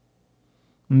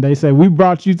 And they say we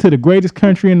brought you to the greatest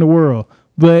country in the world,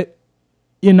 but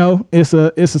you know it's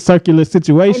a circular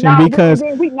situation because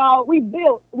we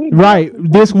built. Right,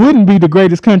 this wouldn't be the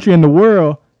greatest country in the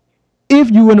world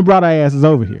if you wouldn't have brought our asses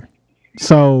over here.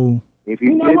 So if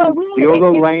you didn't steal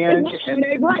the land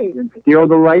and steal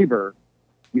the labor,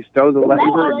 you stole the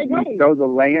labor, you stole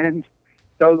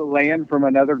the land from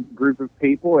another group of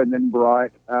people, and then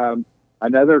brought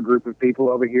another group of people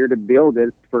over here to build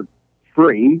it for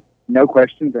free. No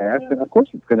questions asked, and of course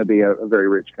it's going to be a very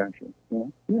rich country. Yeah.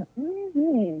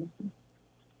 Mm-hmm.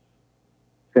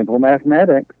 Simple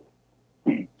mathematics.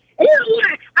 You know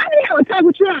what? I didn't have a talk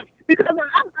with Trump because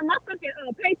my fucking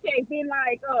paycheck been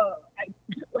like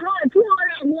 $200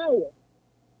 lower.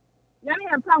 Y'all didn't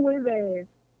have a problem with his ass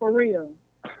for real.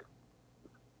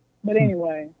 But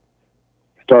anyway,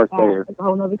 Start there. It's a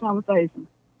whole nother conversation.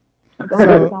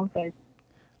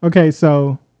 Okay,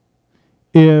 so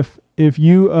if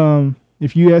you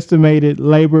estimated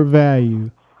labor value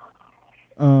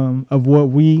of what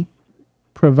we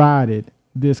provided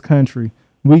this country,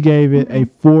 we gave it a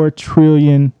 $4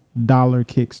 trillion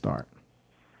kickstart,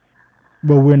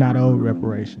 but we're not owed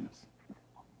reparations.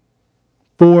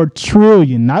 $4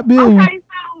 trillion, not billion,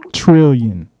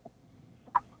 trillion.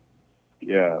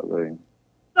 Yeah.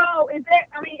 So is that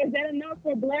enough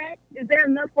for black? Is that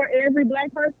enough for every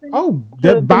black person? Oh,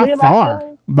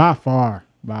 by far.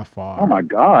 Oh my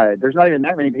God! There's not even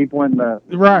that many people in the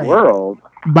world.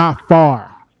 By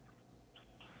far.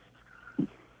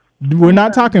 We're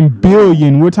not talking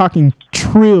billion. We're talking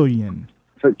trillion.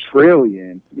 It's a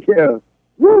trillion. Yeah.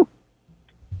 Woo.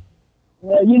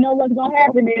 Well, you know what's gonna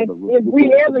happen if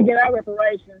we ever get our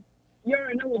reparations. You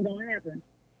already know what's gonna happen.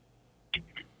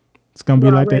 It's gonna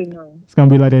be like that. Know. It's gonna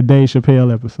be like that Dave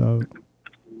Chappelle episode.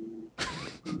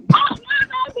 I'm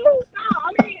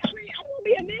gonna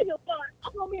be a nigga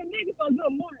for a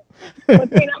good month, but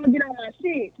then I'm gonna get on my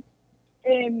shit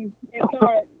and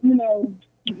start,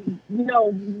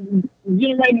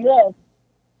 generating wealth.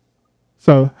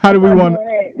 So how do we want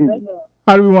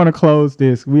to close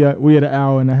this? We at an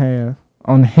hour and a half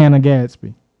on Hannah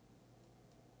Gadsby.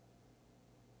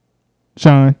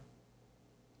 Sean.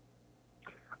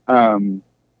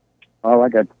 All I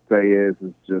got to say is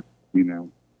just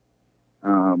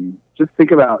just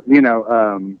think about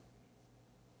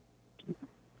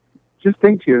just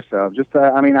think to yourself.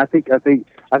 I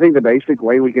think the basic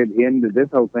way we could end this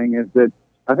whole thing is that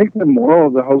I think the moral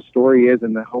of the whole story is,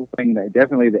 and the whole thing, that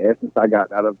definitely the essence I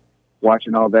got out of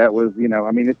watching all that was,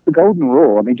 it's the golden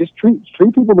rule. Just treat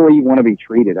people the way you want to be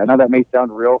treated. I know that may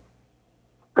sound real,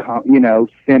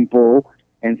 simple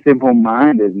and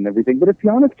simple-minded and everything, but it's the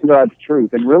honest to God's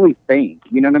truth, and really think.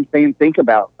 You know what I'm saying? Think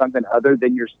about something other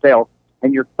than yourself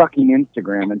and your fucking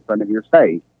Instagram in front of your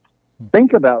face.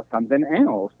 Think about something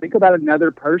else. Think about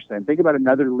another person. Think about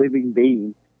another living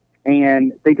being,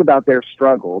 and think about their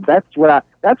struggle. That's what I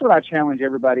challenge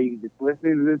everybody that's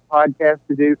listening to this podcast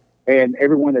to do, and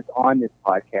everyone that's on this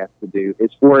podcast to do, is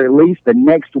for at least the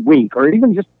next week, or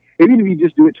even if you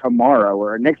just do it tomorrow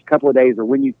or next couple of days, or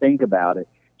when you think about it,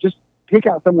 just pick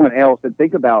out someone else and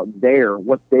think about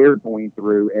what they're going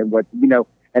through, and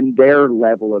and their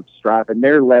level of strife and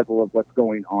their level of what's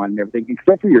going on and everything,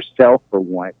 except for yourself for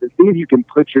once. And see if you can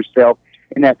put yourself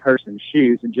in that person's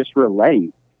shoes and just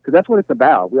relate. Because that's what it's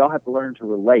about. We all have to learn to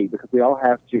relate, because we're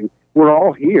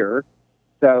all here.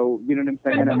 So, you know what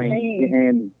I'm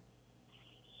saying?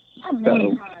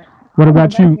 What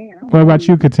about you? What about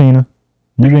you, Katina?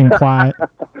 You being quiet.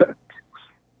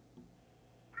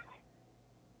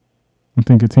 I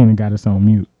think Katina got us on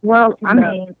mute. Well,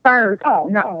 first,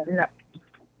 no.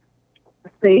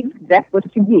 See, that's what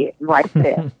you get right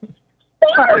there.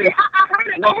 I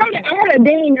heard a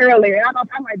ding earlier. I'm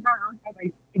like,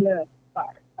 sorry.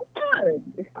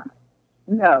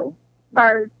 No,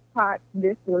 first part.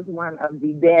 This was one of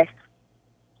the best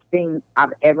things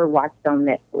I've ever watched on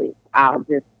Netflix. I'll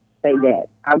just say that.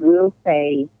 I will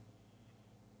say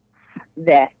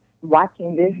that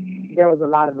watching this, there was a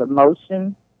lot of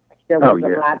emotion. There was a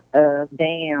lot of,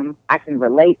 damn, I can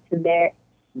relate to that.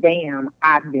 Damn,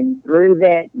 I've been through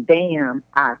that. Damn,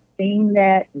 I've seen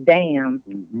that. Damn,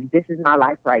 This is my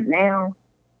life right now.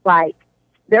 Like,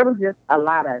 there was just a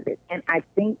lot of it. And I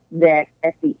think that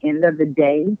at the end of the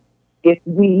day, if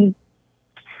we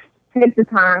take the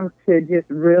time to just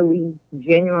really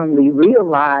genuinely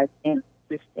realize and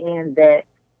understand that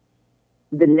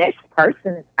the next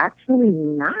person is actually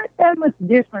not that much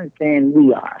different than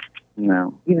we are.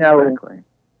 No, You know, exactly.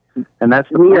 And that's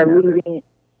the we point are of it. leading,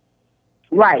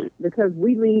 right, because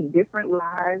we lead different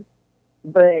lives,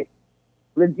 but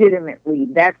legitimately,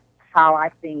 that's how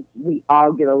I think we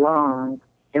all get along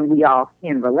and we all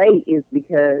can relate is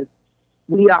because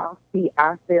we all see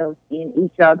ourselves in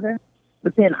each other.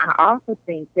 But then I also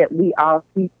think that we all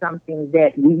see something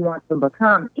that we want to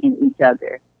become in each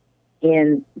other.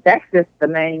 And that's just the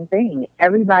main thing.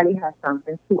 Everybody has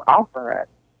something to offer us.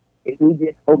 If we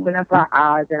just open up our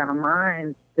eyes and our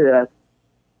minds to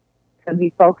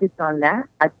be focused on that,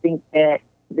 I think that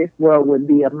this world would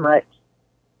be a much,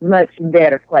 much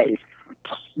better place.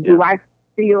 Do I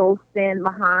still stand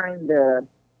behind the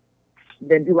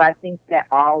do I think that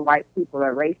all white people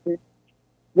are racist?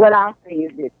 What I'll say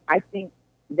is this. I think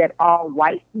that all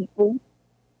white people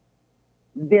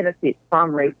benefit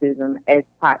from racism, as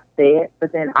Pot said,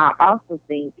 but then I also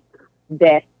think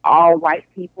that all white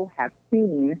people have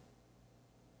seen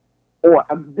or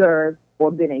observed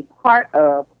or been a part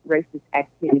of racist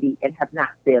activity and have not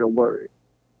said a word.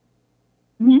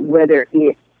 Whether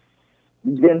it's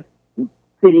them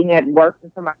sitting at work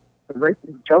and somebody makes a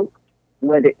racist joke,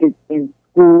 whether it's in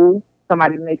school,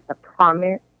 somebody makes a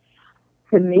comment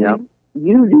to me, Yep.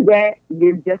 you do that,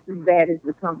 you're just as bad as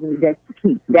the company that you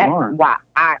keep. That's are. why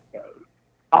I say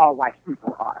all white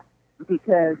people are.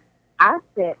 Because I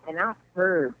said and I've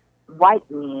heard white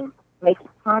men make a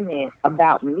comment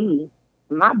about me,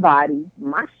 my body,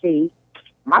 my shape,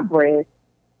 my breast,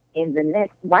 and the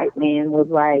next white man was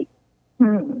like,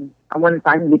 I wonder if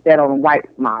I can get that on a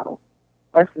white model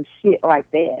or some shit like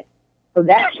that. So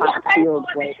that's how I feel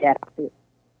the way that I feel.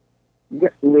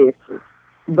 Listen,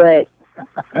 but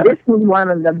this was one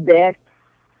of the best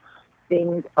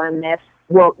things on Netflix.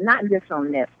 Well, not just on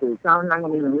Netflix. I'm not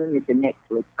going to even limit to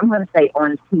Netflix. I'm going to say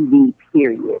on TV,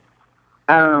 period.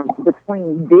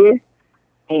 Between this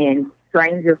and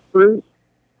Stranger Fruit,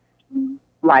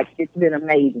 like, it's been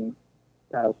amazing.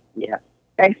 So, yeah.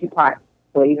 Thank you, Pot,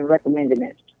 for even recommending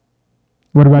it.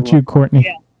 What about you, Courtney?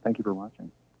 Yeah. Thank you for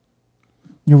watching.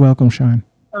 You're welcome, Sean.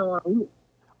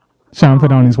 Sean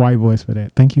put on his white voice for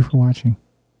that. Thank you for watching.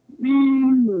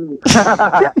 Shut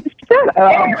up.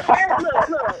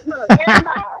 Look.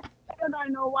 Everybody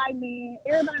know white men.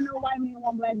 Everybody know white men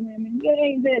want black women. It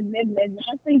ain't that's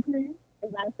not secret.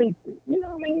 It's not secret. You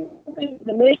know what I mean?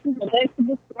 The Lexus, the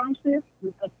vegetables, scrumptious,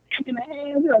 a stick in the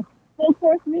hand, a full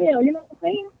course meal. You know what I'm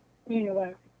saying?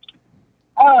 Anyway.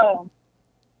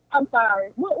 I'm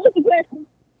sorry. What's the question?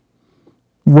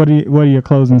 What are your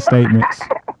closing statements?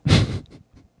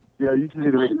 Yeah, you just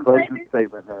need to make a closing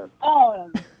statement, huh?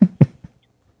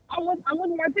 I'm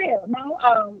with Martell.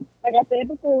 No, like I said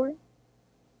before,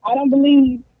 I don't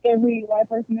believe every white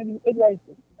person is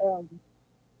racist.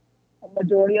 A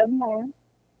majority of them are.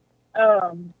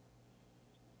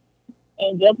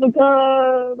 And just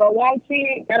because a white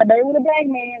chick got a baby with a black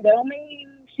man, that don't mean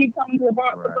she coming to the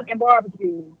fucking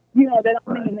barbecue. You know, that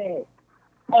don't mean that.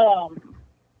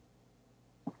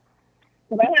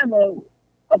 Cause I have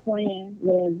a friend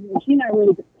where she's not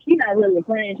really a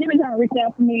friend. She been trying to reach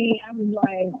out to me. I was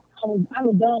like, I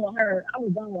was done with her. I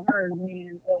was done with her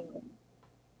when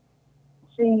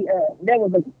there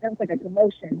was like a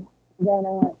commotion going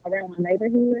on around my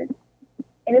neighborhood,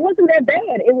 and it wasn't that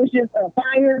bad. It was just a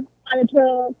fire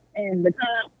truck and the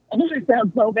cop. It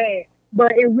sounds so bad,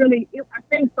 but I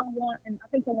think someone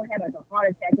had like a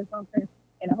heart attack or something,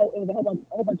 and it was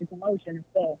a whole bunch of commotion and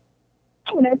stuff.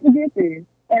 I would never forget this,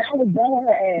 and I was done with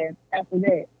her ass after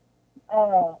that. It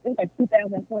was like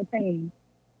 2014.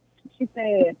 She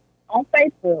said on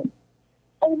Facebook,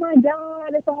 "Oh my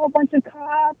God, it's a whole bunch of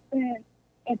cops and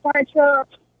fire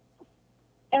trucks."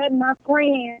 And my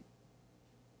friend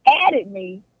added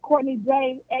me, Courtney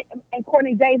J, and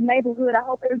Courtney J's neighborhood. I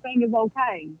hope everything is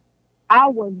okay. I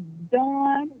was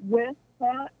done with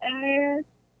her ass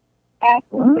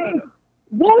after that.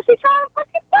 What was she trying to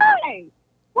fucking say?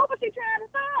 What was she trying to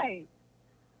say?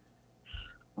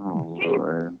 Oh,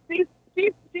 Lord. She's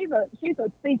a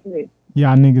secret.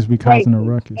 Y'all niggas be causing a racist.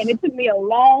 ruckus. And it took me a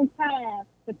long time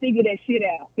to figure that shit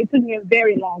out. It took me a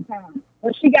very long time.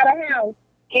 When she got a house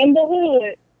in the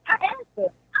hood, I asked her.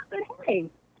 I said, hey,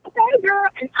 girl,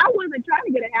 and I wasn't trying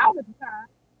to get a house at the time.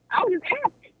 I was just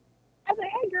asking. I said,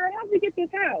 hey, girl, how'd you get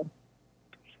this house?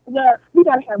 Well, you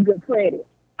got to have good credit.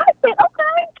 I said,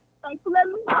 okay. Thanks for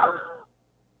letting me know.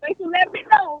 Thanks for letting me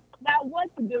know about what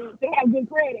to do to have good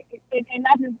credit and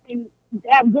not just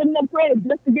have good enough credit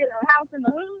just to get a house in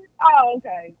the hood. Oh,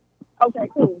 okay. Okay,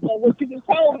 cool. So what you just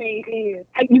told me is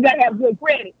you got to have good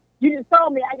credit. You just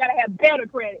told me I got to have better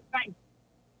credit.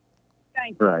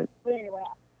 Thanks. Right. But anyway,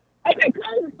 Okay,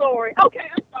 close the story. Okay,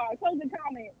 I'm sorry. Close the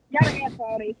comment. Y'all done answer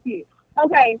all that shit.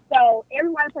 Okay, so every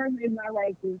white person is not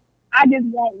racist. I just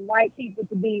want white people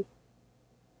to be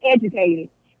educated.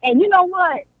 And you know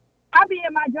what? I be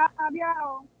at my job,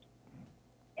 y'all,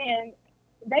 and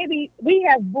we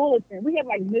have bulletins. We have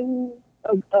like news,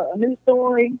 a news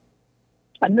story,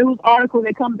 a news article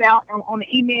that comes out on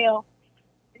the email.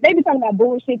 They be talking about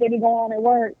bullshit that be going on at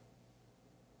work.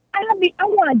 I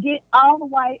want to get all the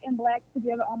white and blacks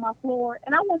together on my floor,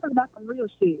 and I want to talk about some real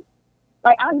shit.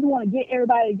 Like, I just want to get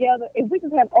everybody together. If we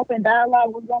just have open dialogue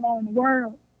with what's going on in the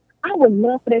world, I would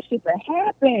love for that shit to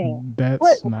happen.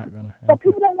 That's not going to happen. But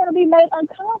people don't want to be made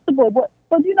uncomfortable.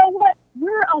 But you know what?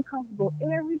 We're uncomfortable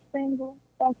every single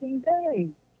fucking day.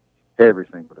 Every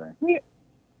single day.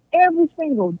 Every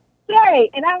single day.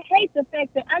 And I hate the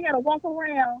fact that I got to walk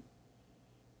around.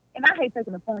 And I hate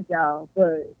taking the funk, y'all,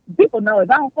 but people know if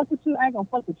I don't fuck with you, I ain't gonna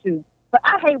fuck with you. But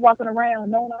I hate walking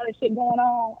around knowing all this shit going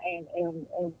on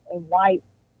and white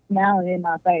smiling in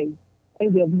my face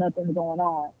as if nothing's going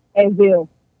on. As if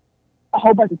a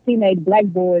whole bunch of teenage black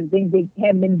boys have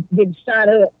been getting shot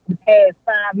up the past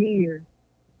 5 years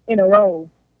in a row.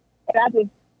 And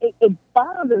it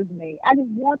bothers me. I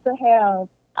want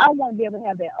to be able to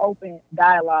have that open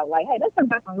dialogue. Like, hey, let's talk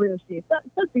about some real shit.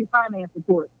 Let's be finance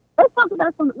support. Let's talk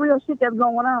about some real shit that's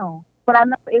going on. But I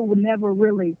know it would never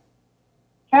really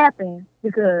happen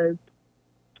because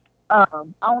I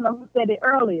don't know who said it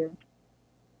earlier.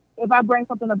 If I bring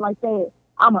something up like that,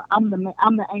 I'm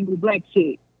the angry black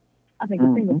chick. I think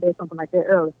the singer said something like that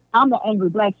earlier. I'm the angry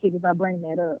black chick if I bring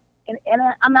that up, and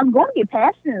I'm going to get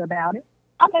passionate about it.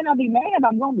 I may not be mad, but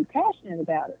I'm going to be passionate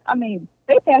about it. I mean,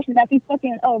 they passionate about these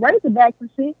fucking Razorbacks and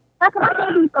shit. How come I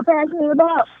can't be so passionate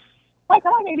about? Like,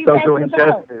 I can't be social passionate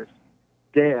about injustice,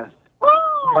 death,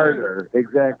 murder.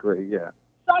 Exactly. Yeah.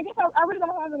 So I guess I really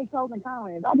don't have any closing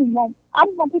comments. I just want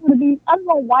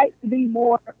whites to be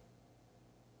more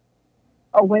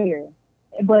aware.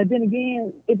 But then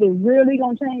again, if it really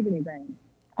gonna change anything,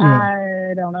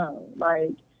 I don't know.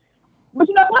 Like, but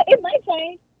you know what? It may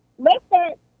change. Let's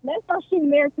start shooting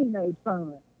their teenage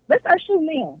sons. Let's start shooting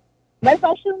them. I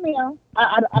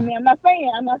mean, I'm not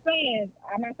saying I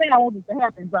want this to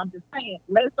happen, but I'm just saying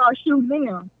let's start shooting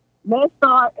them. Let's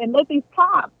start and let these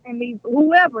cops and these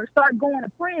whoever start going to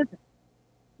prison,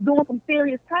 doing some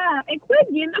serious time, and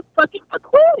quit getting the fucking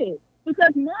acquitted.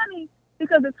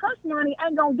 Because the hush money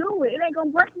ain't gonna do it. It ain't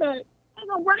gonna bring back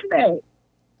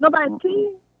nobody's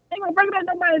kid. Ain't gonna bring back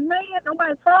nobody's man,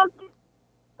 nobody's husband,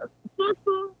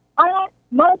 sister, aunt,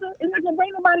 mother. It's not gonna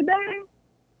bring nobody back.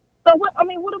 So what are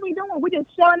we doing? We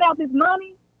just shelling out this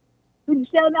money. We need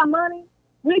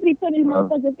to be putting these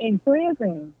motherfuckers in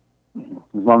prison. As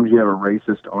long as you have a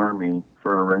racist army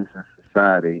for a racist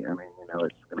society, I mean, it's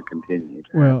going to continue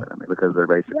to happen. I mean, because they're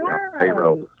basically on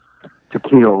payroll to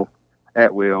kill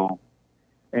at will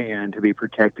and to be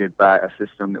protected by a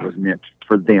system that was meant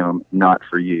for them, not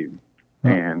for you.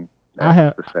 And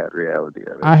that's the sad reality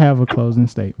of it. I have a closing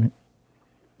statement.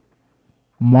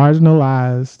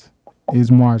 Marginalized is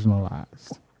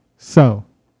marginalized. So,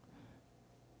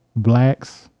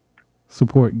 blacks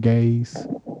support gays.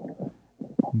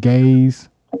 Gays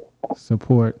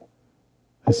support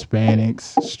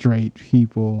Hispanics, straight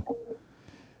people,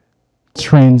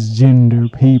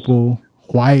 transgender people.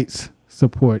 Whites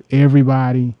support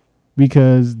everybody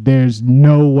because there's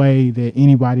no way that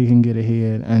anybody can get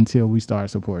ahead until we start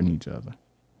supporting each other.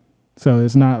 So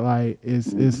it's not like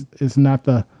it's not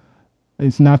the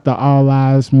all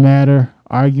lives matter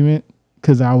argument,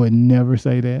 because I would never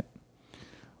say that.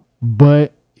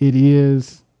 But it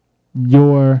is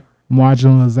your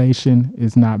marginalization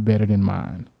is not better than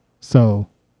mine. So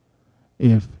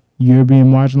if you're being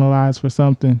marginalized for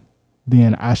something,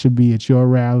 then I should be at your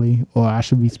rally, or I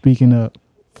should be speaking up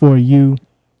for you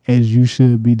as you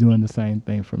should be doing the same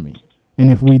thing for me.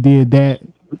 And if we did that,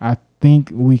 I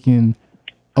think we can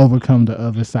overcome the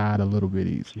other side a little bit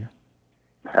easier.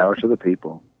 Power to the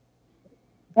people.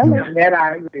 That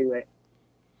I agree with.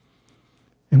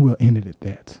 And we'll end it at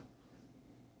that.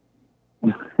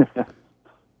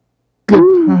 Good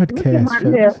podcast.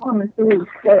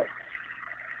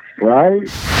 Right?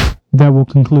 That will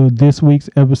conclude this week's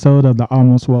episode of the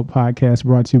Almost Woke podcast,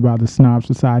 brought to you by the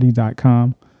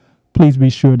snobsociety.com. Please be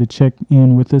sure to check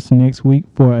in with us next week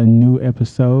for a new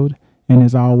episode. And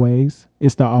as always,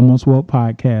 it's the Almost Woke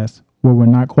podcast, where we're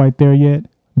not quite there yet,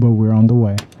 but we're on the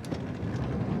way.